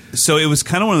was like, so it was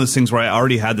kind of one of those things where I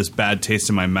already had this bad taste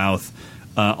in my mouth.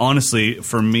 Honestly,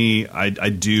 for me, I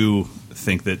do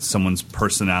think that someone's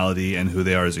personality and who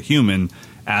they are as a human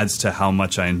adds to how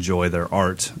much I enjoy their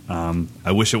art.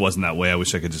 I wish it wasn't that way. I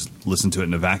wish I could just listen to it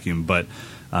in a vacuum, but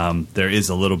there is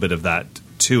a little bit of that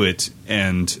to it,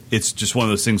 and it's just one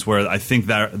of those things where I think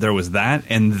that there was that,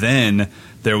 and then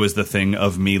there was the thing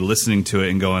of me listening to it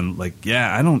and going like,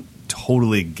 yeah, I don't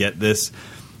totally get this.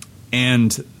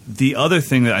 And the other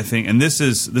thing that I think, and this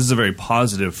is a very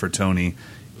positive for Tony,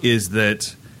 is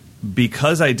that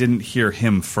because I didn't hear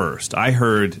him first, I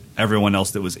heard everyone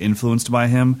else that was influenced by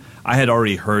him. I had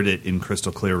already heard it in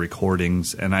crystal clear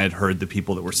recordings, and I had heard the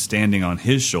people that were standing on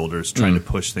his shoulders trying to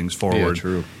push things forward. Yeah,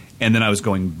 true. And then I was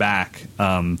going back,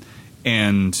 and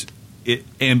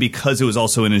because it was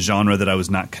also in a genre that I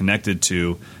was not connected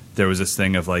to, there was this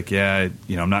thing of like, yeah,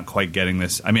 you know, I'm not quite getting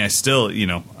this. I mean, I still, you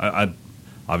know, I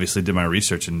obviously did my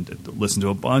research and listened to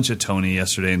a bunch of Tony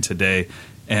yesterday and today,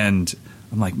 and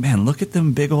I'm like, man, look at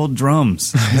them big old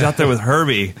drums. He's out there with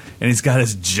Herbie, and he's got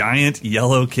his giant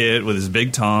yellow kit with his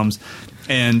big toms.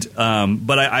 And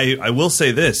but I will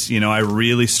say this, you know, I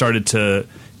really started to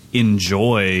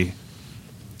enjoy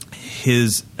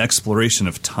his exploration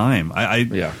of time.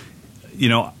 You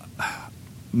know,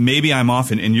 maybe I'm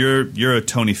off, and you're a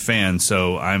Tony fan,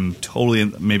 so I'm totally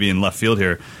maybe in left field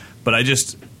here, but I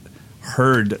just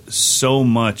heard so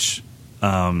much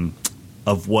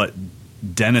of what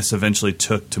Dennis eventually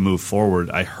took to move forward.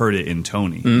 I heard it in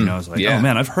Tony. You know, I was like, oh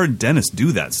man, I've heard Dennis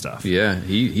do that stuff. Yeah,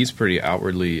 he's pretty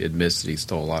outwardly admits that he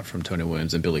stole a lot from Tony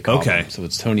Williams and Billy Cobham. Okay. So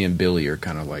it's Tony and Billy are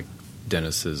kind of like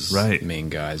Dennis's main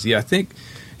guys. Yeah, I think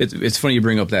it's funny you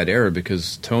bring up that era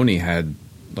because Tony had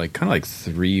like kind of like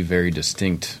three very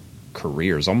distinct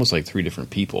careers, almost like three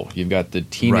different people. You've got the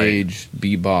teenage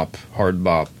bebop, hard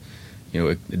bop, you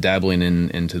know, dabbling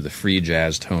into the free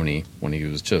jazz Tony when he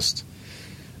was just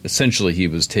essentially he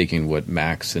was taking what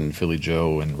Max and Philly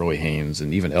Joe and Roy Haynes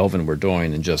and even Elvin were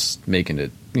doing and just making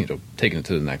it, you know, taking it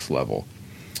to the next level.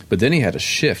 But then he had a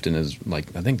shift in his,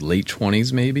 like, I think late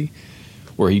 20s maybe,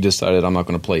 where he decided, I'm not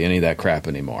going to play any of that crap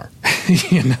anymore.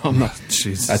 You know,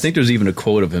 I think there's even a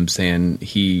quote of him saying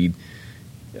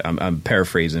I'm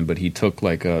paraphrasing, but he took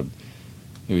like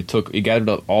he gathered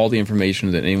up all the information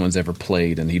that anyone's ever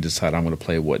played, and he decided, I'm going to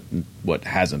play what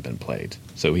hasn't been played.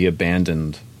 So he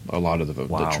abandoned a lot of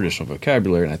the traditional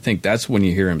vocabulary, and I think that's when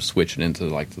you hear him switching into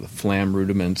like the flam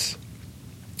rudiments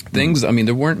things. I mean,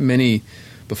 there weren't many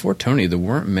before Tony. There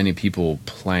weren't many people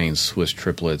playing Swiss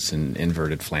triplets and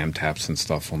inverted flam taps and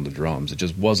stuff on the drums. It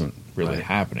just wasn't really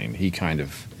happening. He kind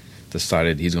of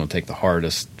decided he's going to take the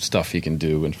hardest stuff he can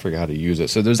do and figure out how to use it.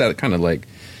 So there's that kind of like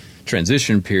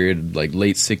transition period, like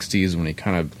late 60s, when he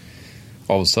kind of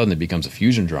all of a sudden it becomes a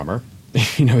fusion drummer.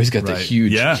 You know, he's got the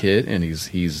huge kit, and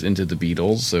he's into the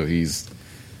Beatles, so he's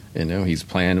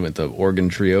playing with the organ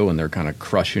trio, and they're kind of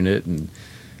crushing it, and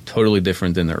totally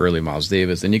different than the early Miles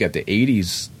Davis. Then you got the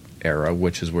 80s era,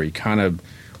 which is where he kind of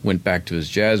went back to his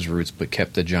jazz roots, but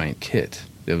kept the giant kit.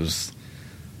 It was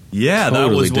that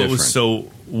was what was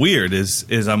so weird is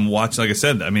I'm watching, like I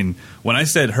said, I mean, when I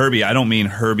said Herbie, I don't mean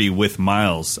Herbie with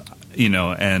Miles. You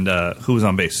know, and who was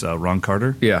on bass? Ron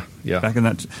Carter? Yeah. Back in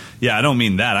that? Yeah, I don't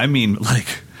mean that. I mean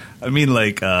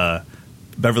like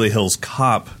Beverly Hills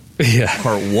Cop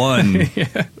Part 1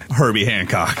 Herbie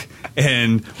Hancock.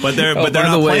 But they're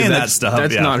not playing that stuff.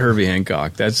 That's not Herbie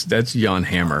Hancock. That's Jan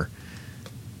Hammer.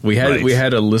 We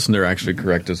had a listener actually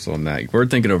correct us on that. We're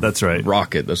thinking of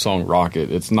Rocket, the song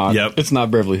Rocket. It's not it's not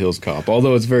Beverly Hills Cop,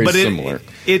 although it's very similar.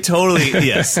 It totally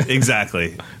yes,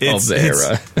 exactly. Of the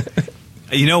era.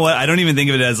 You know what? I don't even think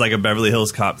of it as like a Beverly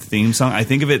Hills Cop theme song. I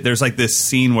think of it, there's like this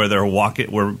scene where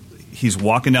where he's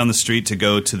walking down the street to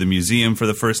go to the museum for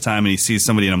the first time, and he sees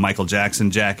somebody in a Michael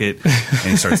Jackson jacket,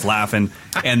 and he starts laughing.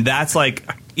 And that's like,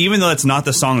 even though it's not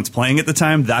the song that's playing at the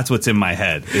time, that's what's in my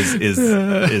head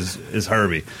is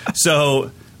Herbie.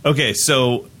 So, okay,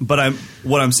 but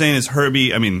what I'm saying is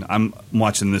Herbie, I mean, I'm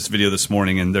watching this video this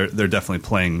morning, and they're definitely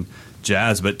playing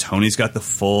jazz, but Tony's got the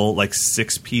full like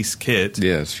 6-piece kit.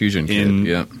 Yeah, it's fusion kit.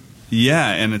 Yeah. Yeah,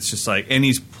 and it's just like, and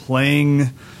he's playing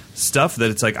stuff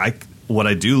that it's like, what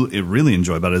I do really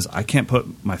enjoy about it is I can't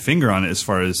put my finger on it as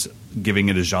far as giving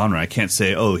it a genre. I can't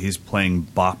say, oh, he's playing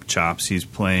bop chops, he's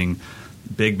playing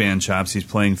big band chops, he's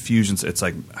playing fusions. It's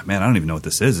like, man, I don't even know what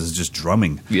this is. It's just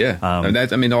drumming. Yeah.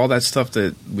 I mean, all that stuff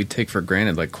that we take for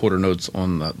granted, like quarter notes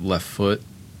on the left foot,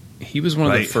 he was one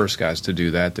of the first guys to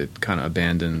do that kind of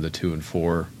abandoned the 2 and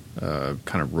 4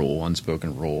 kind of rule,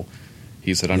 unspoken rule.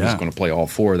 He said, I'm just going to play all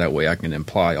 4. That way I can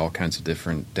imply all kinds of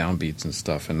different downbeats and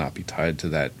stuff and not be tied to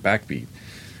that backbeat.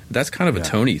 That's kind of a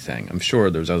Tony thing. I'm sure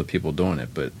there's other people doing it,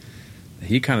 but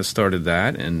he kind of started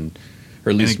that, or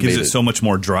at least it gives it so much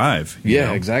more drive. Yeah,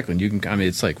 know? Exactly. And you can. I mean,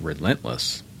 it's like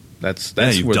relentless. That's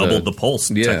you've doubled the pulse.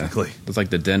 Technically, it's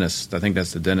like the dentist. I think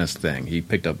that's the dentist thing. He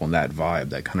picked up on that vibe,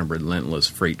 that kind of relentless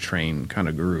freight train kind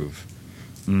of groove.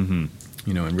 Mm-hmm.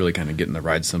 You know, and really kind of getting the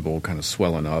ride cymbal kind of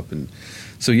swelling up. And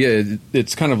so, yeah,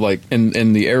 it's kind of like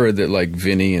in the era that like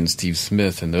Vinny and Steve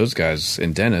Smith and those guys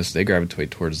and Dennis, they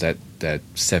gravitate towards that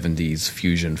 70s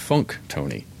fusion funk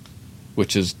Tony,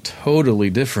 which is totally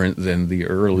different than the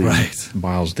early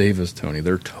Miles Davis Tony.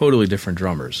 They're totally different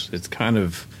drummers. It's kind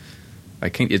of,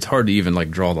 it's hard to even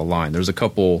like draw the line. There's a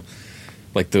couple,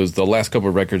 like the last couple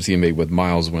of records he made with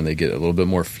Miles, when they get a little bit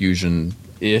more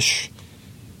fusion-ish,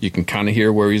 you can kind of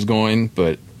hear where he's going,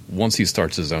 but once he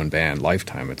starts his own band,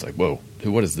 Lifetime, it's like, whoa,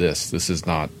 what is this? This is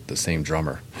not the same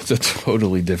drummer. It's a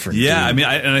totally different dude. I mean,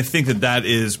 I think that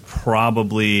is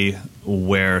probably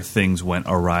where things went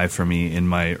awry for me in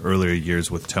my earlier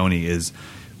years with Tony. Is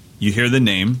you hear the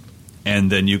name,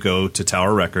 and then you go to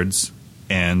Tower Records,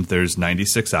 and there's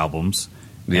 96 albums,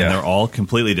 and they're all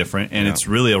completely different, and it's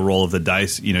really a roll of the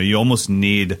dice. You know, you almost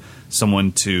need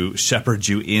someone to shepherd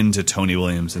you into Tony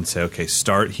Williams and say, okay,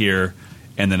 start here,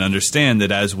 and then understand that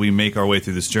as we make our way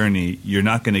through this journey, you're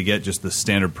not going to get just the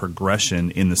standard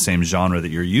progression in the same genre that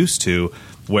you're used to,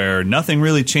 where nothing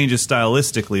really changes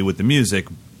stylistically with the music,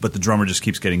 but the drummer just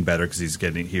keeps getting better because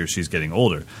he or she's getting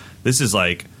older. This is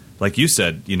like you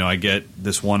said, you know, I get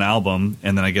this one album,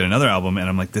 and then I get another album, and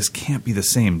I'm like, this can't be the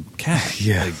same cat.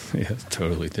 It's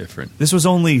totally different. This was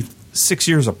only 6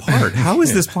 years apart. How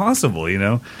is this possible, you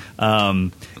know?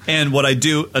 And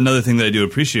another thing that I do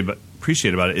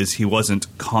appreciate about it is he wasn't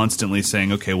constantly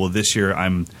saying, okay, well, this year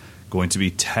I'm going to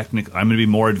be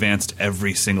more advanced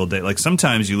every single day. Like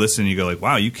sometimes you listen and you go like,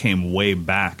 wow, you came way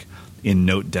back in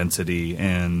note density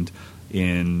and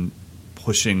in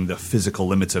pushing the physical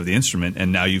limits of the instrument,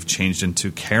 and now you've changed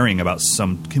into caring about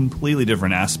some completely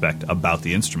different aspect about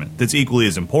the instrument that's equally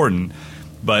as important.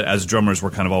 But as drummers,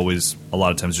 we're kind of always, a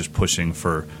lot of times, just pushing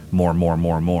for more,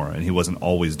 and he wasn't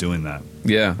always doing that.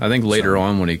 Yeah, I think later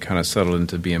on, when he kind of settled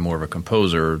into being more of a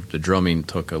composer, the drumming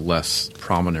took a less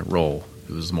prominent role.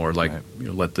 It was more like, you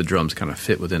know, let the drums kind of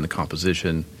fit within the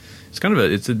composition.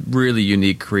 It's a really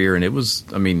unique career, and he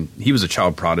was a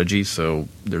child prodigy, so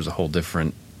there's a whole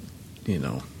different, you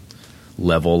know,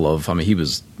 level of, he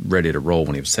was ready to roll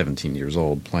when he was 17 years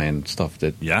old, playing stuff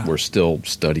that we're still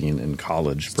studying in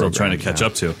college. Still trying to catch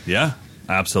up to. Yeah,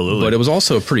 absolutely. But it was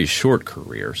also a pretty short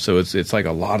career, so it's like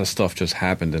a lot of stuff just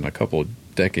happened in a couple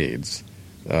of decades.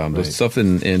 The stuff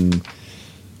in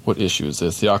what issue is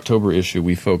this? The October issue,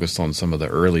 we focused on some of the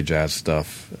early jazz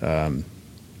stuff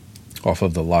off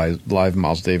of the live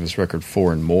Miles Davis record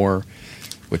 4 and More,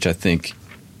 which I think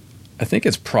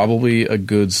it's probably a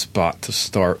good spot to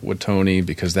start with Tony,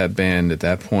 because that band at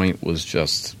that point was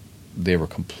just, they were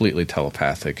completely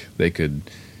telepathic. They could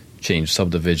change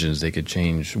subdivisions. They could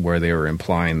change where they were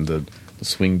implying the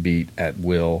swing beat at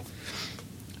will.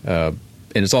 And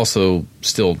it's also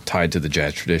still tied to the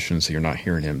jazz tradition, so you're not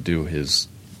hearing him do his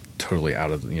totally out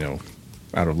of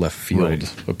left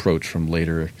field approach from the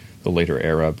later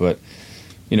era. But,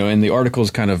 you know, and the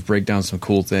articles kind of break down some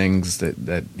cool things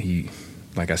that he,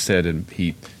 like I said, and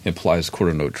he implies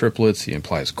quarter note triplets. He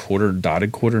implies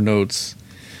dotted quarter notes.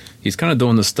 He's kind of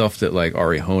doing the stuff that like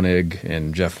Ari Honig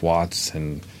and Jeff Watts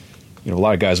and, you know, a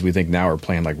lot of guys we think now are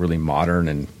playing like really modern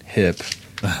and hip.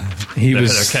 They're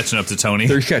catching up to Tony.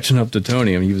 They're catching up to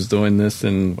Tony. I mean, he was doing this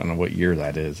in, I don't know what year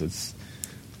that is. It's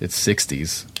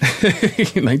 60s,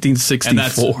 1964.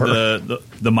 And that's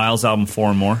the Miles album 4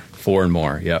 and More. 4 and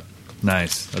More, yep.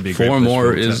 Nice. That'd be a great Four place More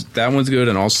for a is tip. that one's good,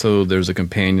 and also there's a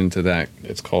companion to that.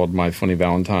 It's called My Funny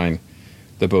Valentine.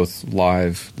 They're both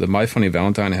live. The My Funny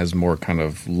Valentine has more kind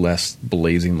of less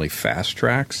blazingly fast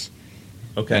tracks.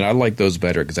 Okay. And I like those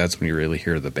better because that's when you really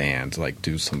hear the band like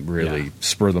do some really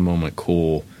spur of the moment,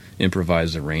 cool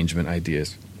improvised arrangement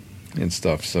ideas and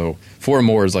stuff. So Four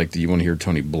More is like, do you want to hear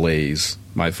Tony blaze?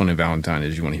 My Funny Valentine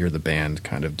is you want to hear the band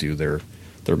kind of do their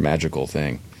magical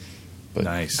thing. But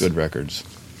nice. Good records.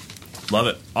 Love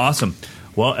it. Awesome.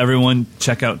 Well, everyone,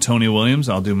 check out Tony Williams.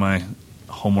 I'll do my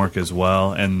homework as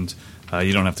well. And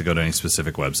you don't have to go to any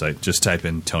specific website. Just type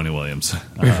in Tony Williams,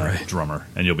 drummer,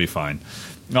 and you'll be fine.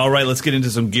 All right, let's get into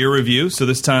some gear review. So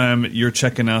this time you're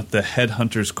checking out the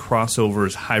HeadHunters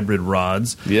Crossovers hybrid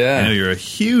rods. Yeah. I know you're a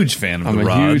huge fan of the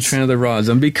rods. I'm a huge fan of the rods.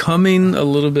 I'm becoming a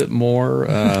little bit more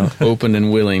open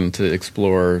and willing to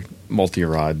explore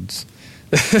multi-rods.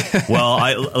 Well,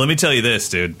 let me tell you this,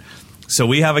 dude. So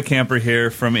we have a camper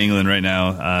here from England right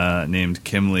now named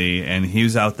Kim Lee, and he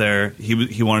was out there.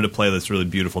 He wanted to play this really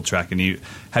beautiful track. And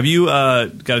have you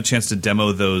got a chance to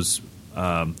demo those?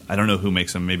 I don't know who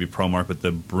makes them. Maybe ProMark, but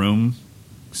the broom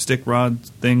stick rod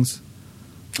things.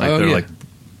 Like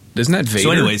isn't that Vader?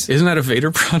 So anyways, isn't that a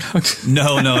Vader product?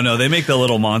 No. They make the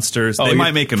little monsters. They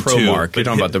might make them ProMark. too. You're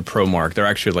talking about the ProMark. They're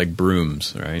actually like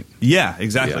brooms, right? Yeah,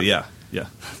 exactly. Yeah.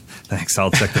 Thanks.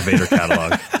 I'll check the Vader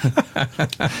catalog.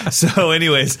 So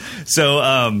anyways,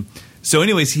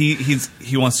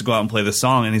 he wants to go out and play the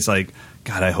song, and he's like,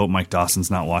 God, I hope Mike Dawson's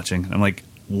not watching. And I'm like,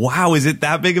 wow, is it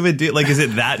that big of a deal? Like, is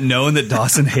it that known that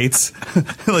Dawson hates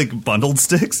like bundled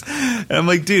sticks? And I'm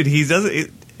like, dude, he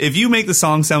doesn't. If you make the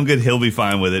song sound good, he'll be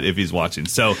fine with it if he's watching.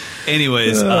 So,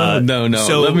 anyways, no.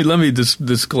 So let me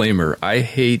disclaimer. I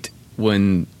hate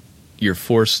when you're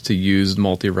forced to use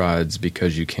multi-rods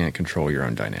because you can't control your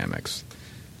own dynamics.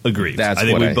 Agreed. That's I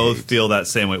think what we I both hate. feel that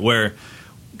same way. Where,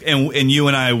 and you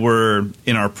and I were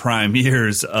in our prime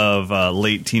years of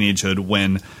late teenagehood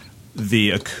when the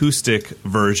acoustic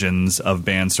versions of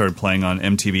bands started playing on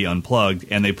MTV Unplugged,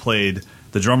 and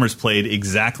the drummers played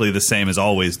exactly the same as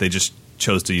always. They just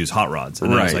chose to use hot rods.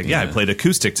 And then I was like, I played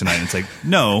acoustic tonight. And it's like,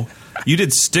 no, you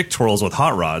did stick twirls with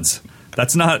hot rods.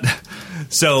 That's not.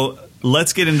 So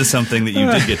let's get into something that you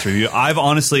did get to review. I've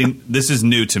honestly, this is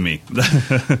new to me.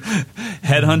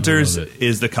 HeadHunters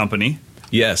is the company.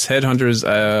 Yes, HeadHunters.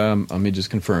 Let me just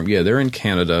confirm. Yeah, they're in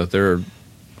Canada. They're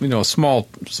a small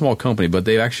company, but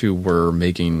they actually were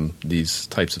making these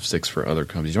types of sticks for other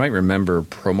companies. You might remember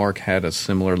ProMark had a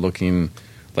similar looking,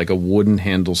 like a wooden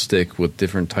handle stick with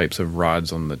different types of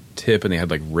rods on the tip, and they had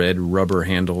like red rubber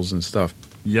handles and stuff.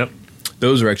 Yep.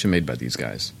 Those are actually made by these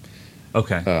guys.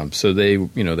 Okay. So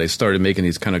they started making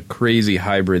these kind of crazy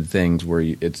hybrid things where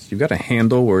you've got a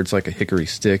handle where it's like a hickory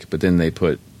stick, but then they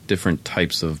put different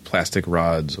types of plastic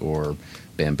rods or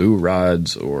bamboo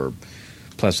rods or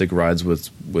plastic rods with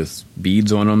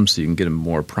beads on them, so you can get a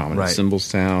more prominent cymbal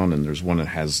sound. And there's one that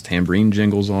has tambourine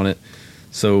jingles on it.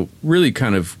 So really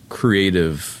kind of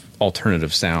creative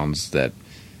alternative sounds that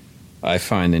I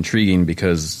find intriguing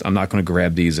because I'm not going to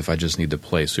grab these if I just need to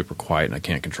play super quiet and I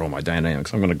can't control my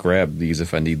dynamics. I'm going to grab these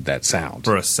if I need that sound.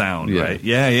 For a sound, right?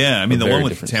 Yeah. I mean, the one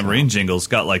with tambourine jingles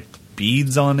got like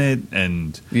beads on it,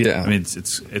 and I mean,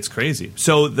 it's crazy.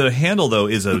 So the handle though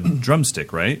is a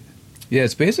drumstick, right? Yeah,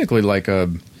 it's basically like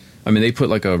they put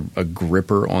like a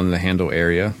gripper on the handle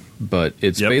area, but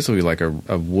it's basically like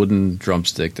a wooden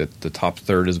drumstick that the top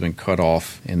third has been cut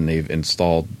off, and they've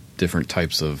installed different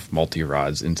types of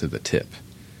multi-rods into the tip,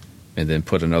 and then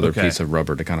put another piece of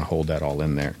rubber to kind of hold that all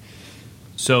in there.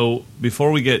 So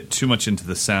before we get too much into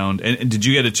the sound, and did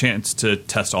you get a chance to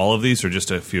test all of these or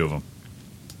just a few of them?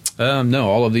 No,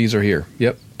 all of these are here.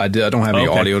 Yep. I don't have any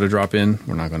audio to drop in.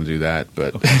 We're not going to do that,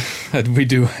 but we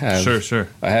do have. Sure.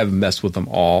 I have messed with them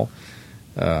all.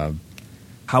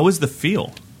 How is the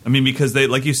feel? I mean, because they,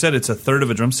 like you said, it's a third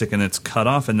of a drumstick and it's cut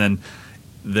off, and then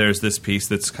there's this piece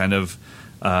that's kind of,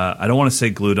 I don't want to say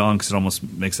glued on because it almost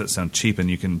makes that sound cheap,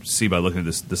 and you can see by looking at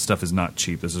this stuff is not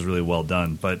cheap. This is really well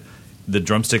done, but the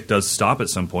drumstick does stop at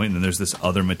some point, and then there's this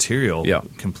other material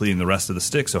completing the rest of the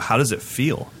stick. So how does it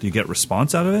feel? Do you get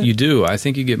response out of it? You do. I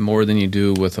think you get more than you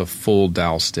do with a full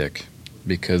dowel stick,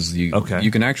 because you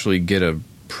can actually get a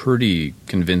pretty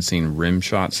convincing rim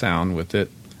shot sound with it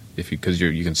because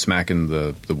you can smack in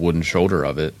the wooden shoulder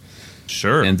of it.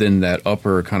 Sure. And then that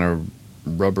upper kind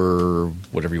of rubber,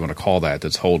 whatever you want to call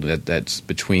that's holding it, that's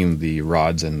between the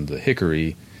rods and the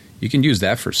hickory. You can use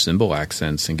that for cymbal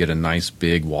accents and get a nice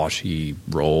big washy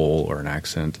roll or an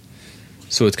accent.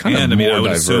 So it's kind of more I would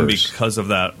diverse. assume because of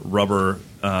that rubber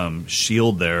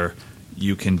shield there,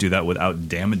 you can do that without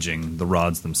damaging the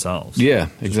rods themselves. Yeah,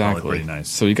 exactly. Pretty nice.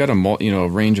 So you got a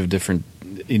range of different.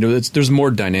 There's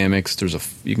more dynamics.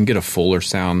 You can get a fuller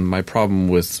sound. My problem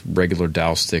with regular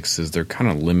dowel sticks is they're kind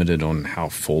of limited on how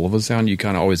full of a sound. You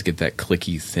kind of always get that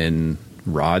clicky, thin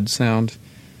rod sound.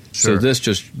 Sure. So this,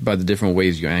 just by the different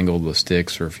ways you angle the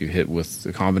sticks, or if you hit with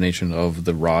the combination of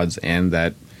the rods and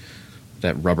that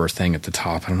rubber thing at the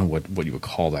top, I don't know what you would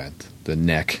call that, the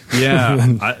neck.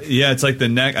 Yeah, it's like the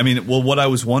neck. I mean, well, what I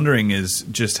was wondering is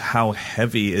just how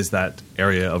heavy is that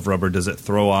area of rubber? Does it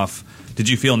throw off? Did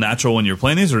you feel natural when you were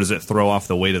playing these, or does it throw off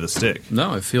the weight of the stick?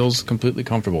 No, it feels completely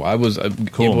comfortable. I was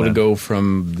Cool, able man. to go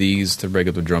from these to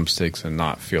regular drumsticks and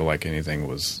not feel like anything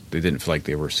was. They didn't feel like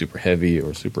they were super heavy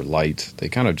or super light. They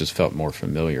kind of just felt more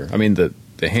familiar. I mean, the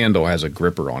handle has a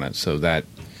gripper on it, so that,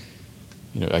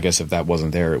 I guess if that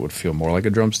wasn't there, it would feel more like a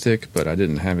drumstick. But I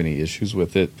didn't have any issues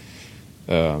with it.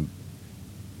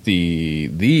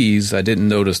 These I didn't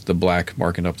notice the black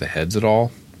marking up the heads at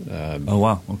all. Oh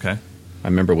wow, okay. I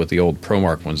remember with the old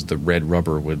ProMark ones, the red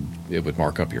rubber would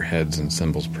mark up your heads and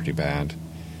cymbals pretty bad.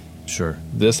 Sure.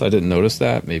 This, I didn't notice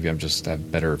that. Maybe I'm just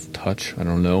have better touch. I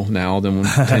don't know now than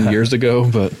 10 years ago,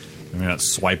 but You're not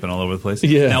swiping all over the place.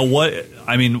 Yeah. Now,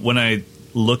 when I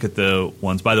look at the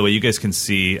ones, by the way, you guys can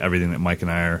see everything that Mike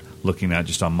and I are looking at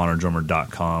just on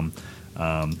moderndrummer.com,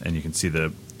 and you can see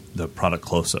the product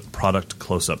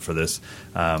close-up for this.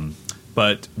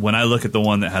 But when I look at the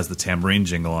one that has the tambourine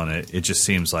jingle on it, it just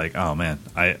seems like, oh man,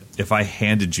 if I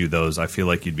handed you those, I feel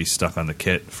like you'd be stuck on the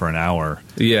kit for an hour,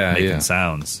 making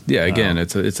sounds. Yeah, again,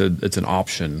 it's an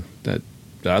option that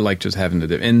I like just having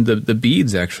and the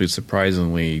beads actually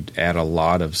surprisingly add a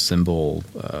lot of cymbal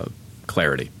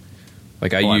clarity.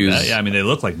 Like I mean they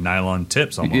look like nylon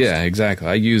tips almost. Yeah, exactly.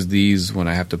 I use these when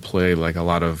I have to play like a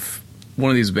lot of one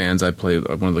of these bands. I play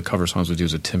one of the cover songs we do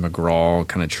is a Tim McGraw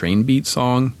kind of train beat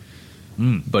song.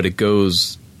 But it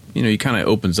goes, it kind of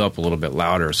opens up a little bit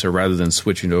louder. So rather than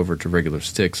switching over to regular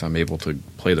sticks, I'm able to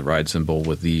play the ride cymbal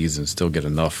with these and still get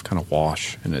enough kind of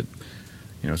wash. And it,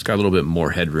 it's got a little bit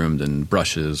more headroom than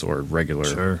brushes or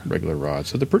regular rods.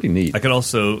 So they're pretty neat. I could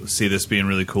also see this being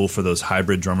really cool for those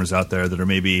hybrid drummers out there that are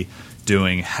maybe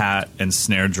doing hat and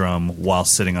snare drum while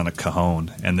sitting on a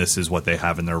cajon, and this is what they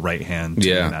have in their right hand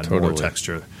to add more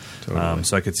texture. Totally.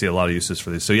 So I could see a lot of uses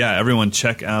for these. So yeah, everyone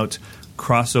check out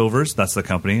Crossovers. That's the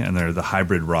company, and they're the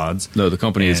hybrid rods. No, the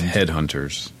company is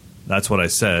HeadHunters. That's what I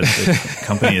said. The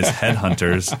company is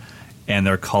HeadHunters, and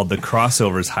they're called the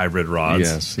Crossovers hybrid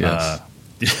rods. Yes.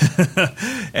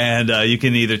 And you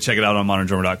can either check it out on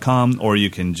moderndrummer.com or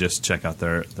you can just check out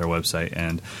their website.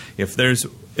 And if there's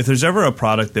ever a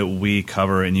product that we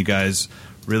cover and you guys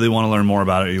really want to learn more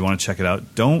about it or you want to check it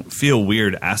out, don't feel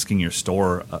weird asking your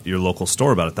local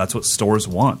store about it. That's what stores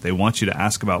want. They want you to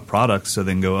ask about products so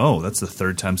they can go, oh, that's the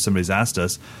third time somebody's asked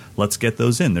us. Let's get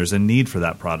those in. There's a need for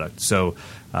that product. So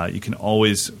you can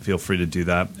always feel free to do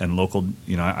that. And local,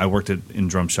 I worked in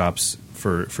drum shops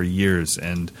for years,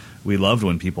 and we loved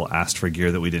when people asked for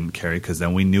gear that we didn't carry because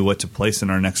then we knew what to place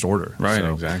in our next order. Right,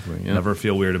 so exactly. Yeah. Never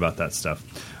feel weird about that stuff.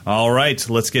 All right,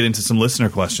 let's get into some listener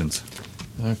questions.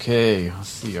 Okay, let's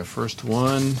see. Our first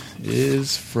one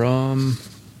is from...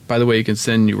 By the way, you can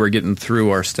we're getting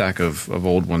through our stack of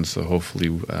old ones, so hopefully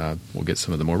we'll get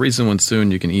some of the more recent ones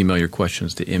soon. You can email your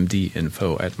questions to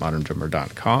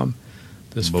mdinfo@moderndrummer.com.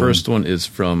 This first one is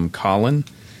from Colin.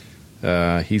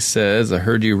 He says, I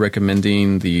heard you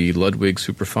recommending the Ludwig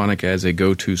Superphonic as a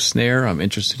go-to snare. I'm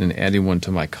interested in adding one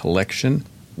to my collection.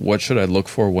 What should I look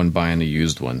for when buying a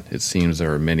used one? It seems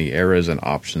there are many eras and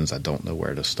options. I don't know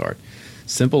where to start.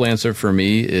 Simple answer for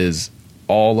me is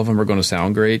all of them are going to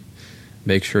sound great.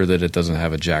 Make sure that it doesn't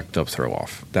have a jacked up throw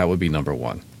off. That would be number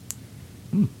one.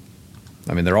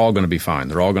 I mean, they're all going to be fine.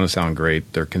 They're all going to sound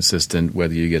great. They're consistent,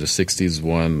 whether you get a 60s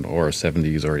one or a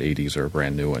 70s or an 80s or a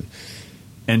brand new one.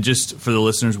 And just for the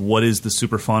listeners, what is the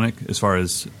Superphonic as far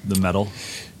as the metal?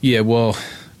 Yeah, well,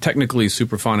 technically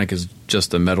Superphonic is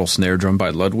just a metal snare drum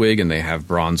by Ludwig, and they have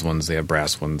bronze ones, they have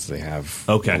brass ones, they have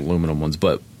aluminum ones.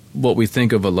 But what we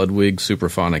think of a Ludwig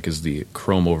Superphonic is the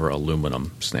chrome over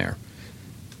aluminum snare.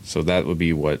 So that would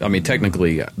be what... I mean,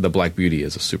 technically, the Black Beauty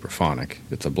is a Superphonic.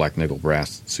 It's a black nickel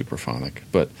brass Superphonic.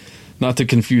 But not to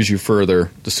confuse you further,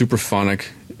 the Superphonic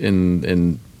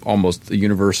in almost the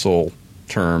universal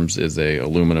terms is a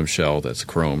aluminum shell that's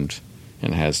chromed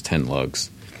and has 10 lugs.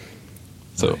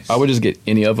 So nice. I would just get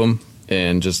any of them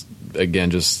and just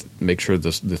make sure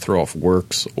the throw-off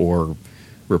works or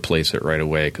replace it right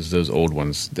away, because those old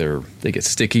ones, they get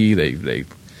sticky, they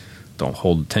don't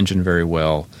hold tension very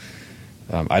well.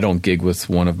 I don't gig with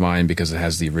one of mine because it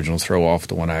has the original throw-off.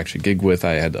 The one I actually gig with,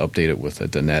 I had to update it with a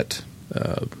Donette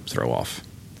throw-off.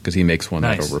 because he makes one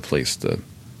Nice. that'll replace the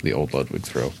old Ludwig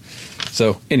throw.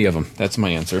 So any of them, that's my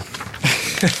answer.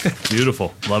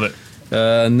 Beautiful. Love it.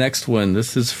 Next one.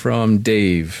 This is from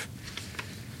Dave.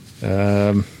 He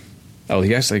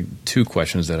asked like 2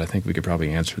 questions that I think we could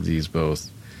probably answer these both.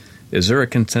 Is there a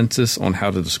consensus on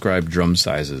how to describe drum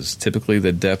sizes? Typically,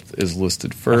 the depth is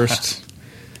listed first,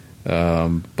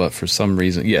 but for some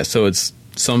reason, so it's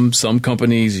some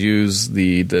companies use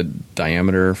the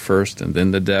diameter first and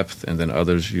then the depth, and then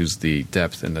others use the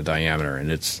depth and the diameter, and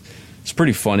it's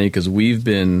pretty funny because we've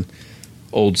been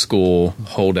old school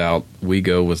holdout. We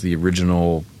go with the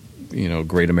original,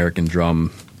 Great American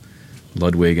Drum,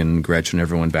 Ludwig and Gretsch and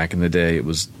everyone back in the day. It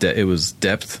was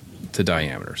depth to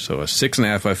diameter. So a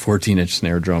 6.5 by 14 inch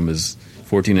snare drum is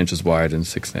 14 inches wide and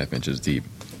 6.5 inches deep.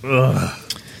 Ugh.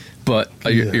 But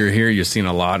you're here. You're seeing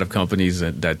a lot of companies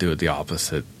that do it the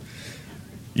opposite.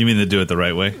 You mean to do it the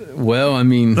right way? Well, I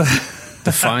mean,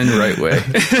 define the right way.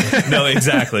 No,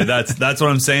 exactly. That's what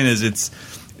I'm saying. Is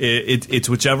it's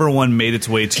whichever one made its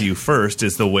way to you first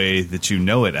is the way that you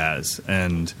know it as.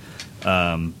 And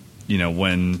when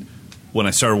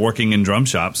I started working in drum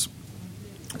shops,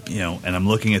 and I'm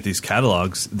looking at these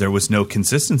catalogs, there was no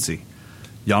consistency.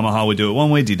 Yamaha would do it one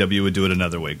way, DW would do it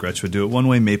another way, Gretsch would do it one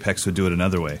way, Mapex would do it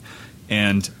another way.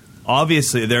 And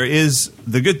obviously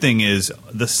the good thing is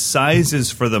the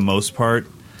sizes for the most part,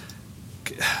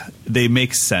 they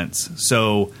make sense.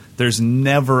 So there's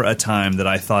never a time that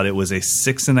I thought it was a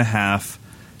 6.5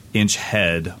 inch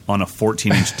head on a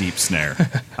 14 inch deep snare.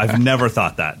 I've never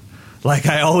thought that. Like,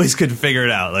 I always could figure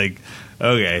it out. Like,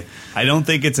 okay, I don't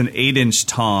think it's an 8-inch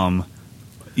tom,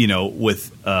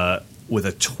 with a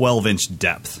 12-inch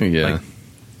depth. Yeah.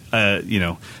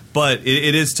 But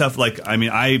it is tough. Like, I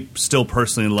mean, I still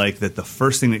personally like that the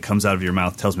first thing that comes out of your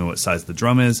mouth tells me what size the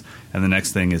drum is, and the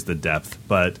next thing is the depth.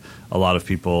 But a lot of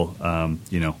people, are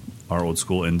old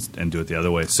school and do it the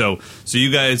other way. So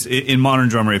you guys, in Modern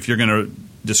Drummer, if you're going to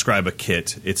describe a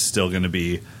kit, it's still going to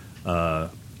be a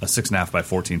 6.5 by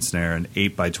 14 snare, an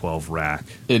 8 by 12 rack.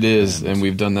 It is, and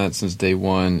we've done that since day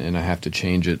one, and I have to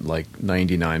change it like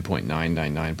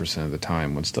 99.999% of the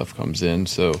time when stuff comes in.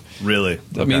 So really,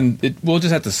 I mean, we'll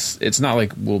just have to. It's not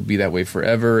like we'll be that way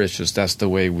forever. It's just that's the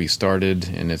way we started,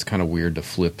 and it's kind of weird to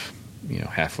flip,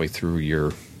 halfway through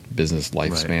your business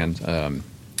lifespan.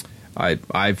 Right.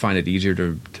 I find it easier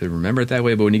to remember it that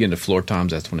way, but when you get into floor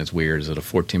toms, that's when it's weird. Is it a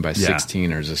 14 by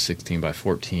 16 or is it a 16 by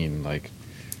 14? Like.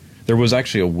 There was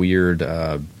actually a weird,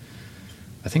 I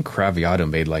think Craviotto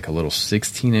made like a little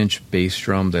 16-inch bass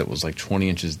drum that was like 20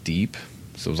 inches deep.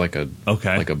 So it was like a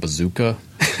bazooka.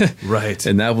 Right.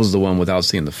 And that was the one, without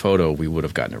seeing the photo, we would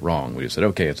have gotten it wrong. We just said,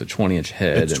 okay, it's a 20-inch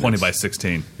head. It's 20 by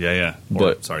 16. Yeah.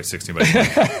 Sorry, 16 by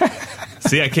 20.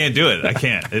 See, I can't do it. I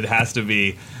can't. It has to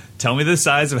be... Tell me the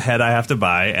size of head I have to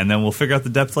buy, and then we'll figure out the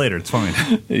depth later. It's fine.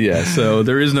 Yeah, so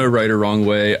there is no right or wrong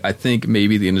way. I think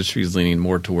maybe the industry is leaning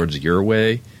more towards your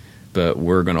way, but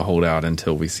we're going to hold out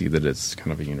until we see that it's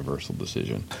kind of a universal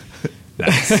decision.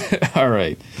 Nice. All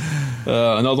right.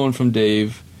 Another one from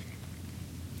Dave.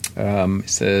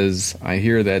 Says, I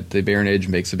hear that the Baron Edge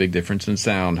makes a big difference in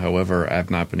sound. However, I've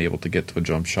not been able to get to a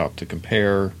drum shop to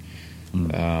compare.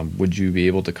 Would you be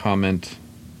able to comment,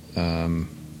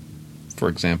 for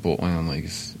example,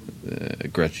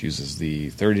 Gretsch uses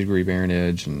the 30-degree Baron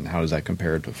Edge, and how does that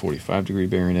compare to a 45-degree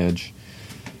Baron Edge?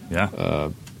 Yeah.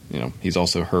 He's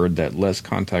also heard that less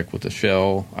contact with the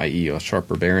shell, i.e. a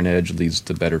sharper Baron Edge, leads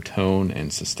to better tone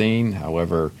and sustain.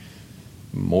 However,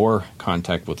 more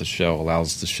contact with the shell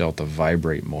allows the shell to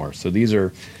vibrate more. So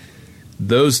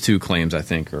those two claims, I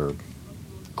think, are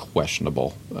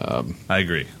questionable. I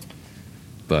agree.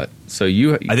 But so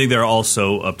I think they're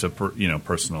also up to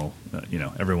personal.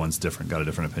 Everyone's different, got a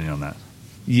different opinion on that.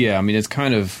 Yeah, I mean, it's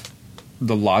kind of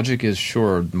the logic is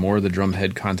sure more the drum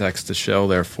head contacts the shell,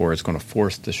 therefore it's going to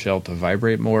force the shell to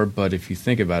vibrate more. But if you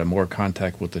think about it, more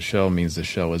contact with the shell means the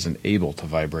shell isn't able to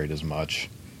vibrate as much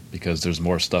because there's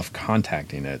more stuff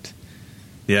contacting it.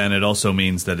 Yeah, and it also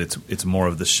means that it's more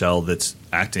of the shell that's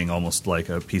acting almost like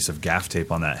a piece of gaff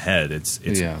tape on that head.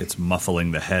 It's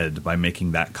muffling the head by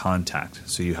making that contact.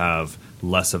 So you have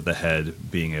less of the head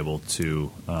being able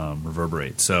to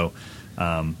reverberate. So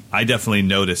I definitely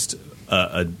noticed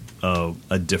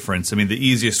a difference. I mean, the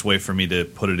easiest way for me to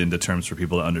put it into terms for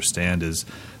people to understand is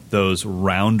those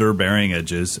rounder bearing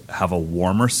edges have a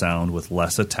warmer sound with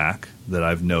less attack that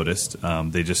I've noticed.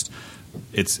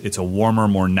 It's a warmer,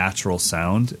 more natural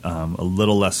sound, a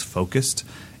little less focused,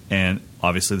 And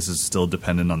obviously this is still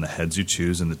dependent on the heads you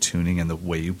choose and the tuning and the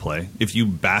way you play. If you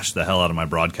bash the hell out of my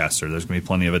broadcaster, there's going to be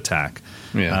plenty of attack.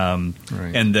 Yeah.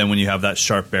 Right. And then when you have that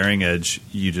sharp bearing edge,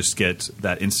 you just get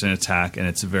that instant attack, and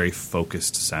it's a very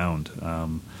focused sound.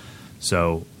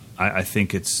 So I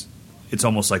think it's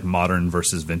almost like modern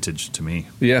versus vintage to me.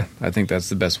 Yeah, I think that's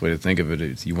the best way to think of it.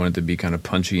 If you want it to be kind of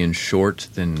punchy and short,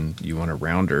 then you want a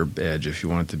rounder edge. If you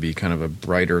want it to be kind of a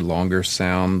brighter, longer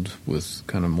sound with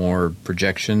kind of more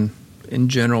projection, in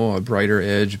general, a brighter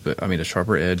edge, a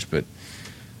sharper edge. But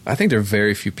I think there are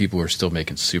very few people who are still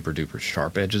making super duper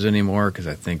sharp edges anymore, because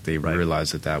I think they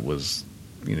realize that was,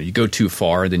 you go too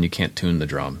far, then you can't tune the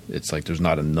drum. It's like there's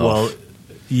not enough. Well,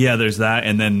 yeah, there's that,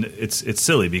 and then it's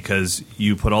silly because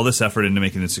you put all this effort into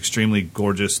making this extremely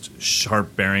gorgeous,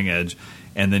 sharp bearing edge,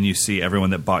 and then you see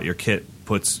everyone that bought your kit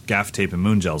puts gaff tape and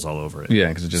moon gels all over it. Yeah,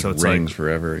 because it just rings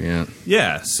forever. Yeah.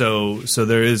 Yeah. So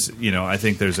there is, I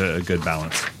think there's a good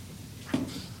balance.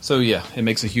 So yeah, it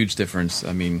makes a huge difference.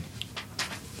 I mean,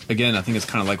 again, I think it's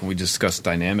kind of like when we discussed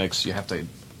dynamics. You have to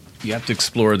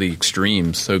explore the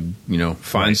extremes. So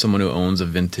find someone who owns a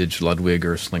vintage Ludwig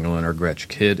or Slingerland or Gretsch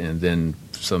kit, and then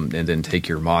take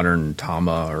your modern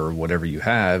Tama or whatever you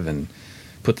have and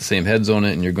put the same heads on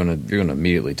it, and you're gonna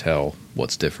immediately tell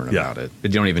what's different about it. You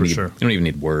don't even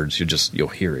need words. You'll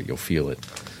hear it. You'll feel it.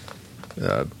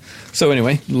 So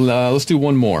anyway, let's do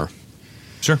one more.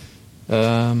 Sure.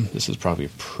 This is probably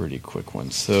a pretty quick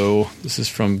one. So this is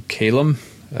from Calum.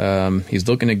 He's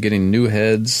looking at getting new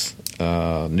heads,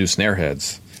 new snare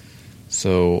heads.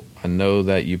 So I know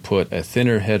that you put a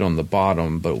thinner head on the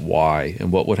bottom, but why? And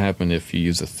what would happen if you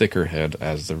use a thicker head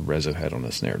as the reso head on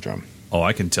a snare drum? Oh,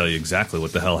 I can tell you exactly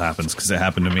what the hell happens, because it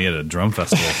happened to me at a drum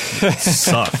festival. It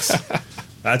sucks.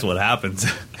 That's what happens.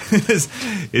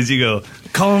 is you go,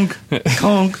 conk,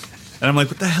 conk. And I'm like,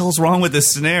 what the hell's wrong with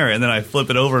this snare? And then I flip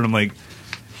it over and I'm like,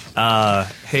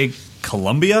 hey,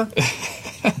 Columbia,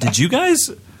 did you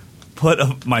guys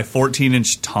put my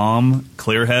 14-inch Tom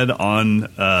clear head on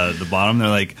the bottom? They're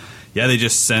like, yeah, they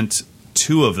just sent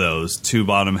 2 of those, 2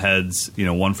 bottom heads,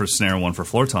 one for snare, one for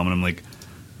floor tom. And I'm like,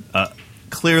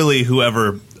 clearly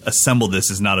whoever assembled this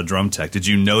is not a drum tech. Did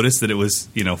you notice that it was,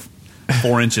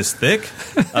 4 inches thick?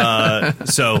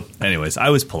 So anyways, I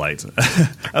was polite.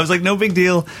 I was like, no big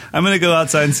deal. I'm going to go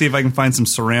outside and see if I can find some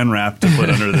saran wrap to put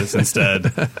under this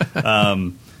instead.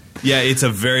 Yeah, it's a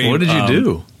very... What did you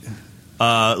do?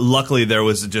 Luckily, there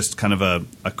was just kind of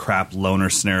a crap loner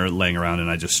snare laying around,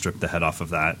 and I just stripped the head off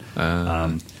of that.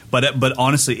 But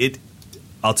honestly,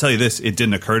 I'll tell you this, it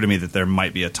didn't occur to me that there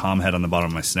might be a tom head on the bottom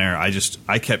of my snare.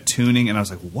 I kept tuning, and I was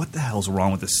like, what the hell's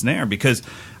wrong with the snare? Because,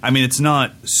 it's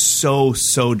not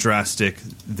so drastic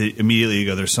that immediately you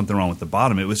go, there's something wrong with the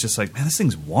bottom. It was just like, man, this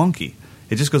thing's wonky.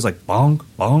 It just goes like bong,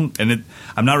 bong, and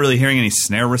I'm not really hearing any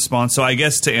snare response. So I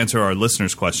guess to answer our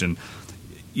listener's question,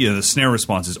 the snare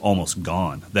response is almost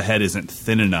gone. The head isn't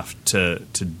thin enough to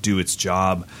do its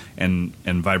job and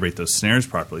vibrate those snares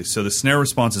properly. So the snare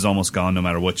response is almost gone no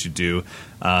matter what you do.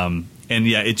 And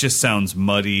yeah, it just sounds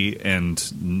muddy and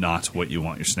not what you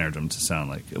want your snare drum to sound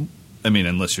like.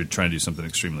 Unless you're trying to do something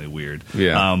extremely weird.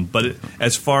 Yeah. But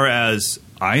as far as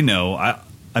I know,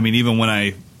 even when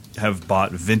I have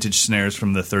bought vintage snares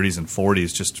from the 30s and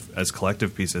 40s just as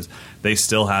collective pieces, they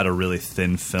still had a really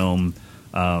thin film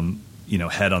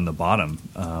head on the bottom.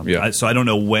 So I don't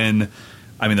know when.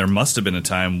 There must have been a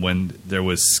time when there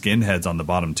was skin heads on the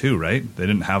bottom too, right? They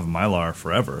didn't have Mylar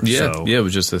forever. Yeah, so. Yeah, it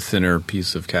was just a thinner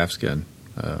piece of calfskin.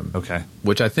 Okay.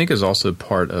 Which I think is also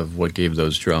part of what gave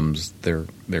those drums their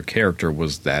character,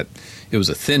 was that it was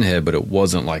a thin head, but it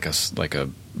wasn't like a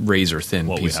razor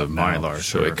thin piece of Mylar.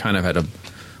 Sure. So it kind of had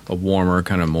a warmer,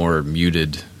 kind of more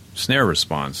muted snare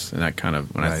response. And that kind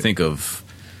of, when I think of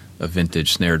a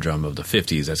vintage snare drum of the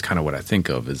 50s, that's kind of what I think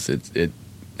of. Is it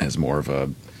has more of a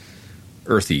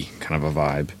earthy kind of a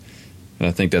vibe, and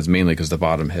I think that's mainly because the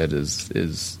bottom head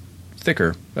is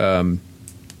thicker.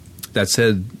 That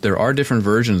said, there are different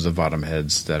versions of bottom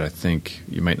heads that I think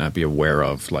you might not be aware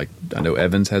of. Like, I know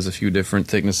Evans has a few different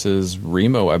thicknesses.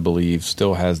 Remo, I believe,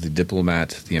 still has the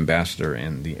Diplomat, the Ambassador,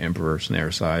 and the Emperor snare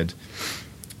side.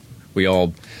 We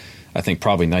all, I think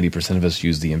probably 90% of us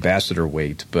use the Ambassador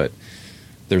weight, but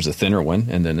there's a thinner one,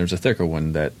 and then there's a thicker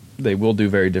one that they will do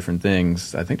very different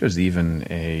things. I think there's even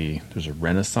there's a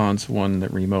Renaissance one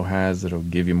that Remo has that'll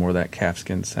give you more of that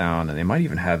calfskin sound, and they might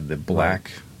even have the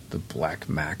black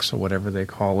Max or whatever they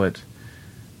call it,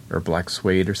 or black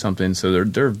suede or something. So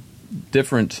they're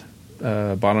different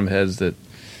bottom heads that,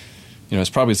 it's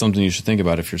probably something you should think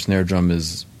about if your snare drum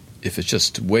if it's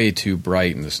just way too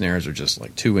bright and the snares are just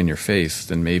like too in your face,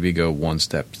 then maybe go one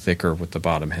step thicker with the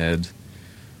bottom head.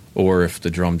 Or if the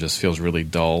drum just feels really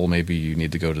dull, maybe you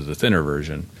need to go to the thinner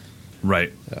version.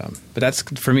 Right.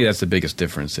 But for me, that's the biggest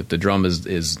difference. If the drum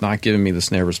is not giving me the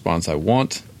snare response I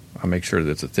want, I'll make sure that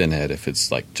it's a thin head. If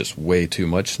it's like just way too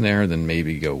much snare, then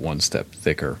maybe go one step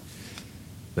thicker.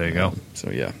 There you go. So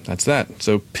yeah, that's that.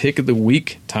 So pick of the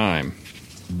week time.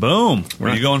 Boom.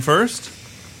 Are you going first?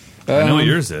 I know what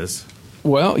yours is.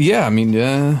 Well, yeah. I mean,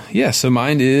 yeah. So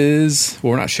mine is.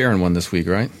 Well, we're not sharing one this week,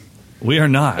 right? We are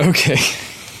not. Okay.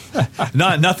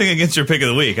 Nothing against your pick of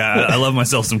the week. I love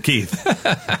myself some Keith.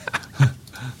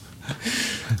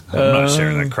 I'm not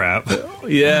sharing that crap.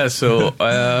 Yeah. So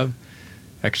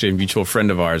actually, a mutual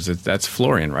friend of ours. That's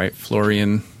Florian, right?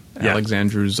 Florian. Yeah.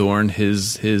 Alexandru Zorn,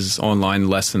 his online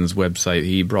lessons website,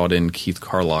 he brought in Keith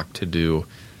Carlock to do,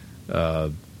 I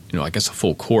guess a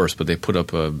full course, but they put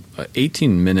up a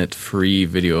 18-minute free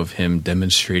video of him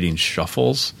demonstrating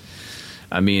shuffles.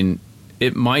 I mean,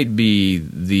 it might be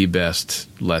the best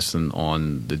lesson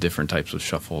on the different types of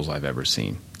shuffles I've ever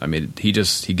seen. I mean, he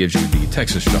gives you the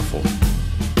Texas shuffle.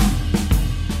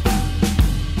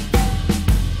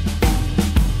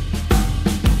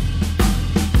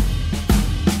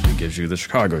 Gives you the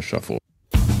Chicago shuffle.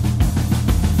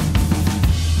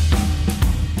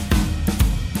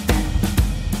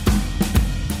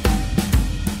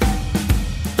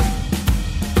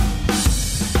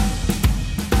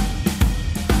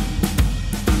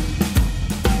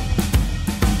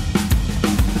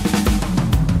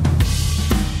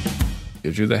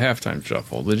 Gives you the halftime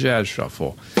shuffle, the jazz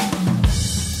shuffle.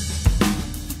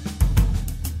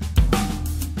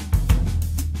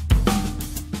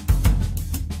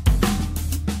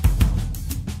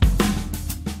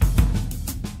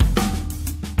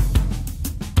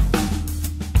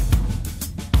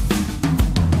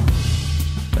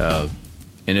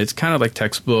 And it's kind of like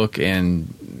textbook, and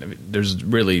there's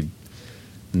really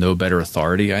no better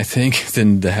authority, I think,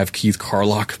 than to have Keith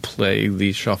Carlock play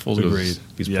these shuffles. Agreed.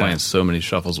 He's playing so many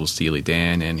shuffles with Steely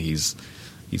Dan, and he's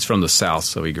from the South,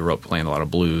 so he grew up playing a lot of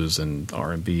blues and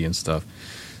R&B and stuff.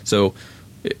 So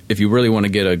if you really want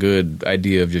to get a good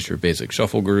idea of just your basic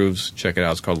shuffle grooves, check it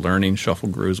out. It's called Learning Shuffle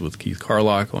Grooves with Keith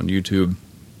Carlock on YouTube.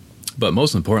 But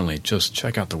most importantly, just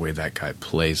check out the way that guy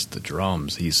plays the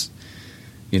drums.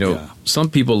 Some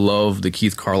people love the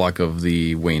Keith Carlock of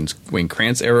the Wayne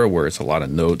Krantz era, where it's a lot of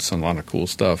notes and a lot of cool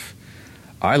stuff.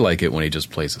 I like it when he just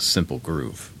plays a simple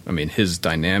groove. I mean, his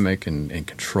dynamic and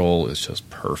control is just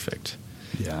perfect.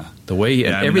 Yeah. The way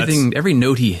every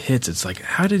note he hits, it's like,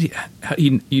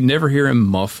 you never hear him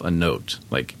muff a note.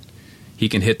 Like, he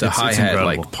can hit the hi-hat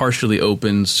like partially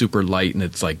open, super light, and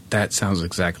it's like, that sounds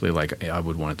exactly like I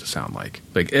would want it to sound like.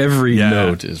 Like, every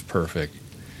note is perfect.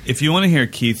 If you want to hear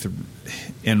Keith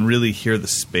and really hear the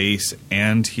space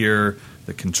and hear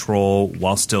the control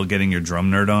while still getting your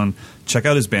drum nerd on, check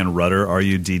out his band Rudder,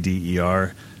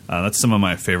 Rudder. That's some of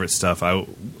my favorite stuff.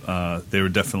 They were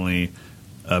definitely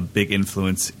a big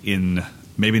influence in,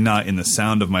 maybe not in the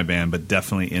sound of my band, but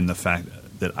definitely in the fact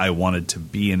that I wanted to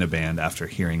be in a band after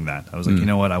hearing that. I was like, you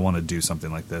know what? I want to do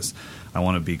something like this. I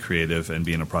want to be creative and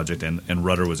be in a project. And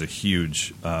Rudder was a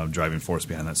huge driving force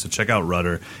behind that. So check out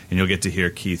Rudder, and you'll get to hear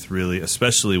Keith really,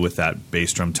 especially with that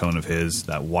bass drum tone of his,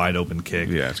 that wide open kick.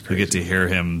 Yeah, it's crazy. You get to hear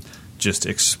him just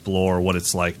explore what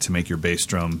it's like to make your bass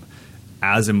drum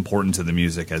as important to the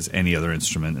music as any other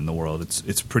instrument in the world.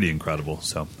 It's pretty incredible.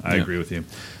 So I agree with you.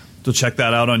 So check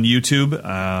that out on YouTube.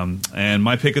 And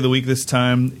my pick of the week this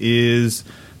time is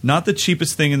not the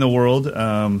cheapest thing in the world.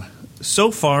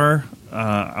 So far,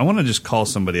 I want to just call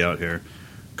somebody out here.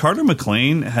 Carter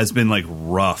McLean has been like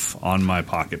rough on my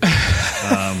pocketbook.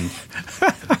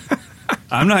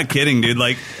 I'm not kidding, dude.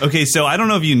 Like, okay, so I don't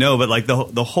know if you know, but like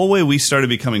the whole way we started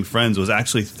becoming friends was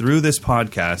actually through this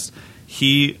podcast.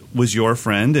 He was your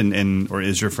friend or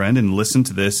is your friend and listened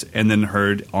to this and then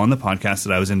heard on the podcast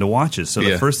that I was into watches. So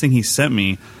the first thing he sent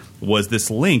me was this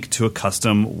link to a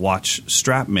custom watch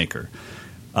strap maker.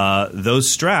 Those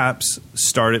straps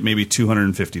start at maybe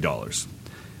 $250.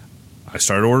 I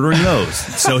started ordering those.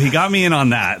 So he got me in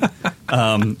on that.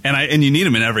 And you need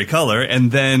them in every color.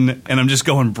 And I'm just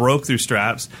going broke through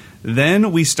straps.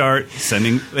 Then we start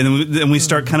sending, and then we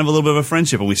start kind of a little bit of a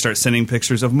friendship, and we start sending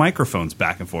pictures of microphones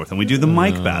back and forth, and we do the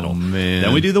mic battle. Man.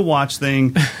 Then we do the watch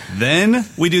thing. Then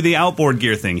we do the outboard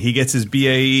gear thing. He gets his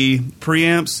BAE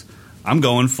preamps. I'm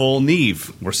going full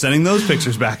Neve. We're sending those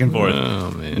pictures back and forth. Oh,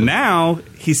 man. Now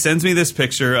he sends me this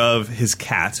picture of his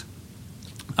cat.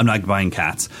 I'm not buying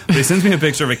cats, but he sends me a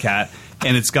picture of a cat.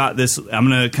 And it's got this, I'm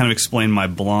going to kind of explain my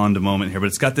blonde moment here, but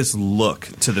it's got this look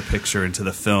to the picture and to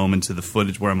the film and to the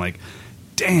footage where I'm like,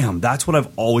 damn, that's what I've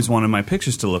always wanted my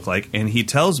pictures to look like. And he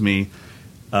tells me,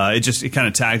 it kind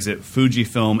of tags it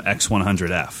Fujifilm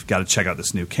X100F. Got to check out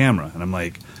this new camera. And I'm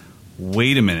like,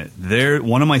 wait a minute.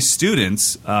 One of my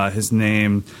students, his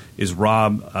name is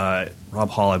Rob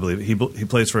Hall, I believe. He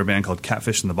plays for a band called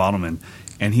Catfish and the Bottlemen.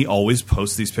 And he always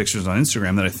posts these pictures on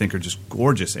Instagram that I think are just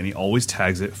gorgeous. And he always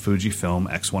tags it Fujifilm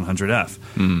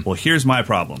X100F. Well, here's my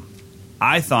problem.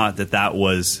 I thought that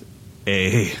was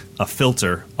a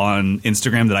filter on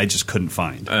Instagram that I just couldn't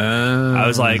find. I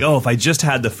was like, if I just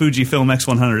had the Fujifilm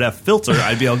X100F filter,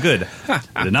 I'd be all good.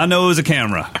 I did not know it was a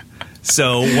camera.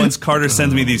 So once Carter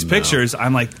sends me these pictures,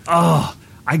 I'm like, I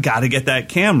got to get that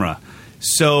camera.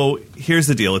 So here's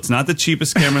the deal. It's not the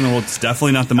cheapest camera in the world. It's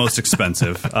definitely not the most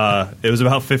expensive. It was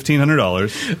about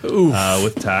 $1,500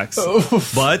 with tax.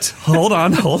 Oof. But hold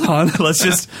on. Let's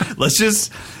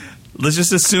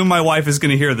just assume my wife is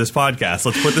going to hear this podcast.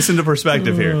 Let's put this into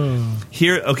perspective here.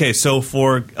 Okay, so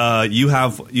for you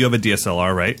have a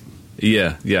DSLR, right?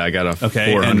 Yeah, I got a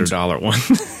 $400 one.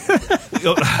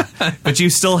 But you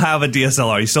still have a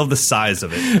DSLR. You still have the size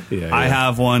of it. Yeah. I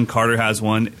have one. Carter has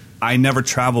one. I never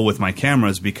travel with my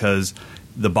cameras because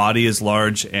the body is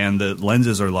large and the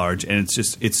lenses are large, and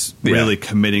it's really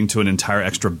committing to an entire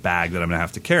extra bag that I'm going to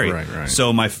have to carry. Right.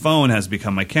 So my phone has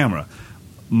become my camera.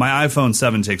 My iPhone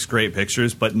 7 takes great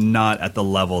pictures, but not at the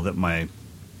level that my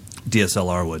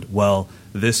DSLR would. Well,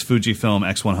 this Fujifilm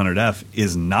X100F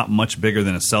is not much bigger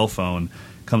than a cell phone,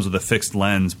 comes with a fixed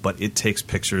lens, but it takes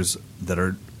pictures that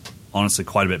are honestly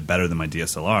quite a bit better than my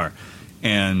DSLR.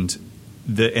 And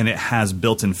it has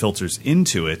built-in filters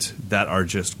into it that are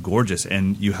just gorgeous,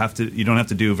 and you don't have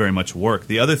to do very much work.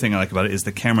 The other thing I like about it is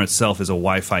the camera itself is a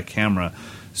Wi-Fi camera,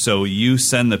 so you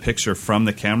send the picture from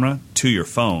the camera to your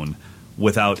phone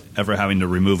without ever having to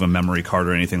remove a memory card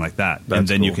or anything like that. That's and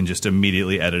then cool. You can just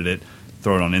immediately edit it,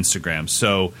 throw it on Instagram.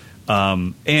 So,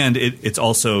 and it's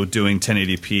also doing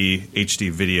 1080p HD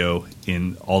video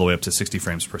in all the way up to 60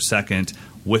 frames per second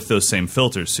with those same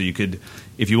filters. So you could,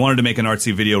 if you wanted to make an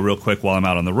artsy video real quick while I'm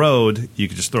out on the road, you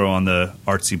could just throw on the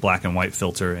artsy black and white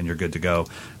filter and you're good to go.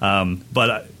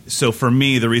 So for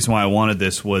me, the reason why I wanted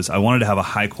this was I wanted to have a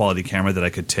high quality camera that I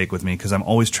could take with me because I'm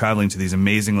always traveling to these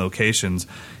amazing locations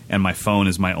and my phone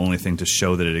is my only thing to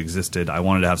show that it existed. I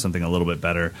wanted to have something a little bit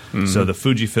better. Mm-hmm. So the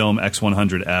Fujifilm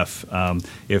X100F,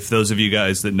 if those of you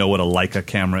guys that know what a Leica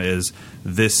camera is,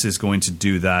 this is going to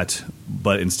do that,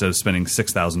 but instead of spending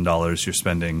 $6,000, you're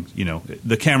spending,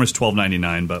 the camera's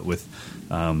 $1,299, but with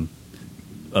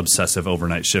obsessive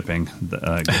overnight shipping,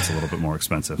 it gets a little bit more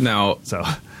expensive. Now,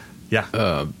 yeah.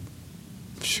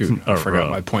 I forgot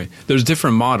my point. There's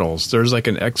different models. There's like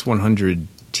an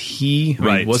X100T.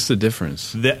 Right. What's the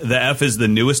difference? The F is the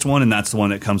newest one, and that's the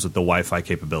one that comes with the Wi-Fi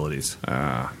capabilities.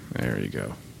 There you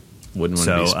go. Wouldn't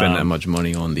want to spend that much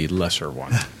money on the lesser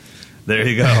one. There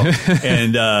you go.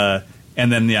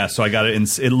 And then, so I got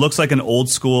it. It looks like an old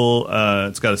school.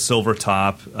 It's got a silver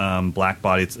top, black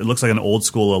body. It looks like an old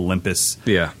school Olympus,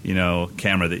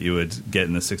 camera that you would get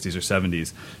in the 60s or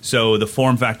 70s. So the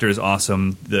form factor is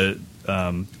awesome. The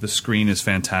screen is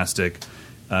fantastic.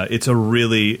 It's a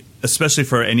really, especially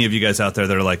for any of you guys out there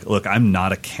that are like, look, I'm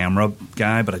not a camera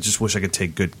guy, but I just wish I could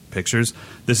take good pictures.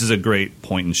 This is a great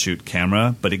point and shoot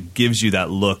camera, but it gives you that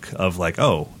look of like,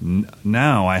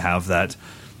 now I have that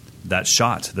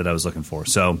shot that I was looking for.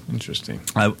 So interesting.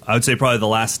 I would say probably the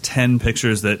last 10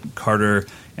 pictures that Carter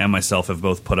and myself have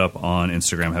both put up on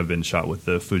Instagram have been shot with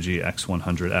the Fujifilm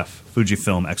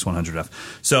X100F.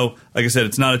 So, like I said,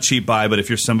 it's not a cheap buy, but if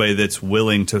you're somebody that's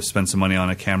willing to spend some money on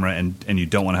a camera and you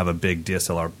don't want to have a big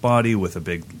DSLR body with a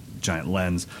big giant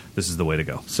lens, this is the way to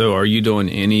go. So are you doing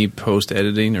any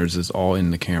post-editing, or is this all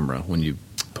in the camera when you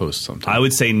post something? I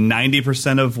would say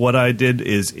 90% of what I did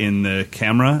is in the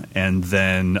camera, and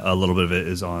then a little bit of it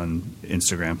is on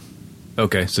Instagram.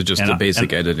 Okay, so just the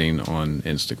basic editing on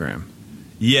Instagram.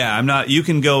 Yeah, I'm not. You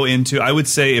can go into. I would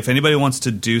say if anybody wants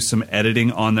to do some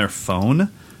editing on their phone,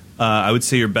 I would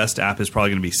say your best app is probably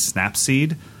going to be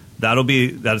Snapseed.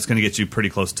 That's going to get you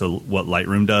pretty close to what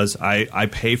Lightroom does. I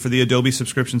pay for the Adobe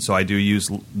subscription, so I do use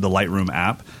the Lightroom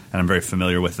app, and I'm very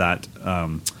familiar with that.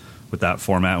 With that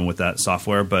format and with that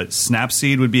software. But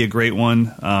Snapseed would be a great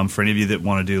one for any of you that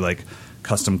want to do like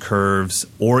custom curves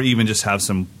or even just have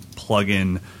some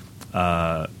plug-in,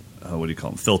 what do you call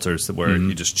them, filters where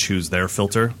you just choose their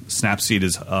filter. Snapseed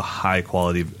is a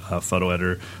high-quality photo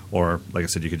editor, or like I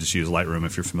said, you could just use Lightroom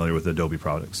if you're familiar with Adobe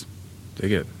products.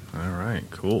 Dig it. All right,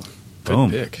 cool.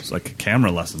 Boom. It's like a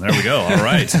camera lesson. There we go. All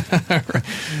right.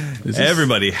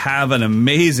 Everybody have an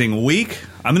amazing week.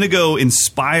 I'm going to go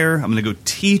inspire. I'm going to go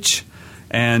teach.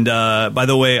 And by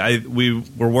the way, we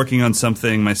were working on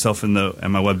something, myself and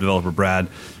my web developer, Brad.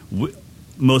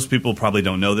 most people probably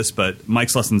don't know this, but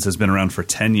Mike's Lessons has been around for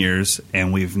 10 years,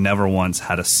 and we've never once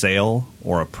had a sale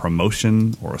or a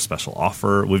promotion or a special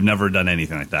offer. We've never done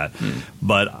anything like that.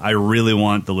 But I really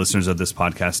want the listeners of this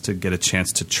podcast to get a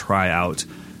chance to try out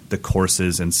the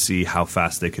courses and see how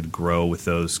fast they could grow with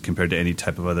those compared to any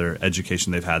type of other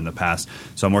education they've had in the past.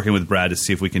 So I'm working with Brad to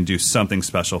see if we can do something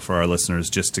special for our listeners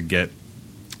just to get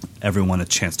everyone a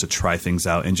chance to try things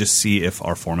out and just see if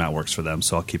our format works for them.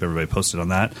 So I'll keep everybody posted on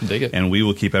that. Dig it. And we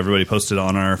will keep everybody posted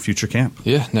on our future camp.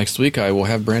 Yeah, next week I will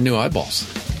have brand new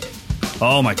eyeballs.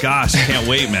 Oh my gosh, can't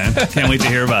wait, man. Can't wait to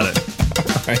hear about it.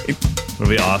 All right. It'll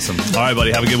be awesome. All right,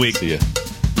 buddy, have a good week. See ya.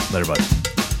 Later, buddy.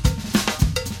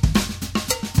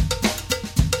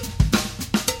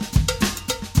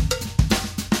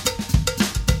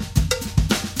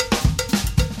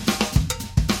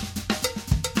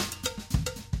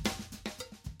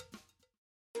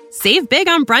 Save big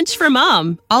on brunch for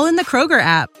mom, all in the Kroger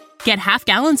app. Get half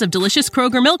gallons of delicious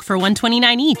Kroger milk for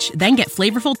 $1.29 each. Then get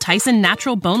flavorful Tyson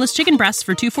natural boneless chicken breasts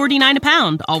for $2.49 a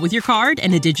pound, all with your card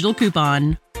and a digital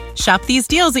coupon. Shop these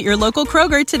deals at your local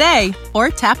Kroger today, or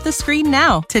tap the screen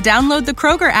now to download the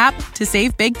Kroger app to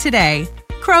save big today.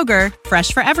 Kroger,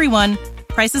 fresh for everyone.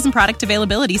 Prices and product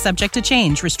availability subject to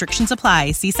change. Restrictions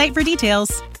apply. See site for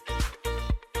details.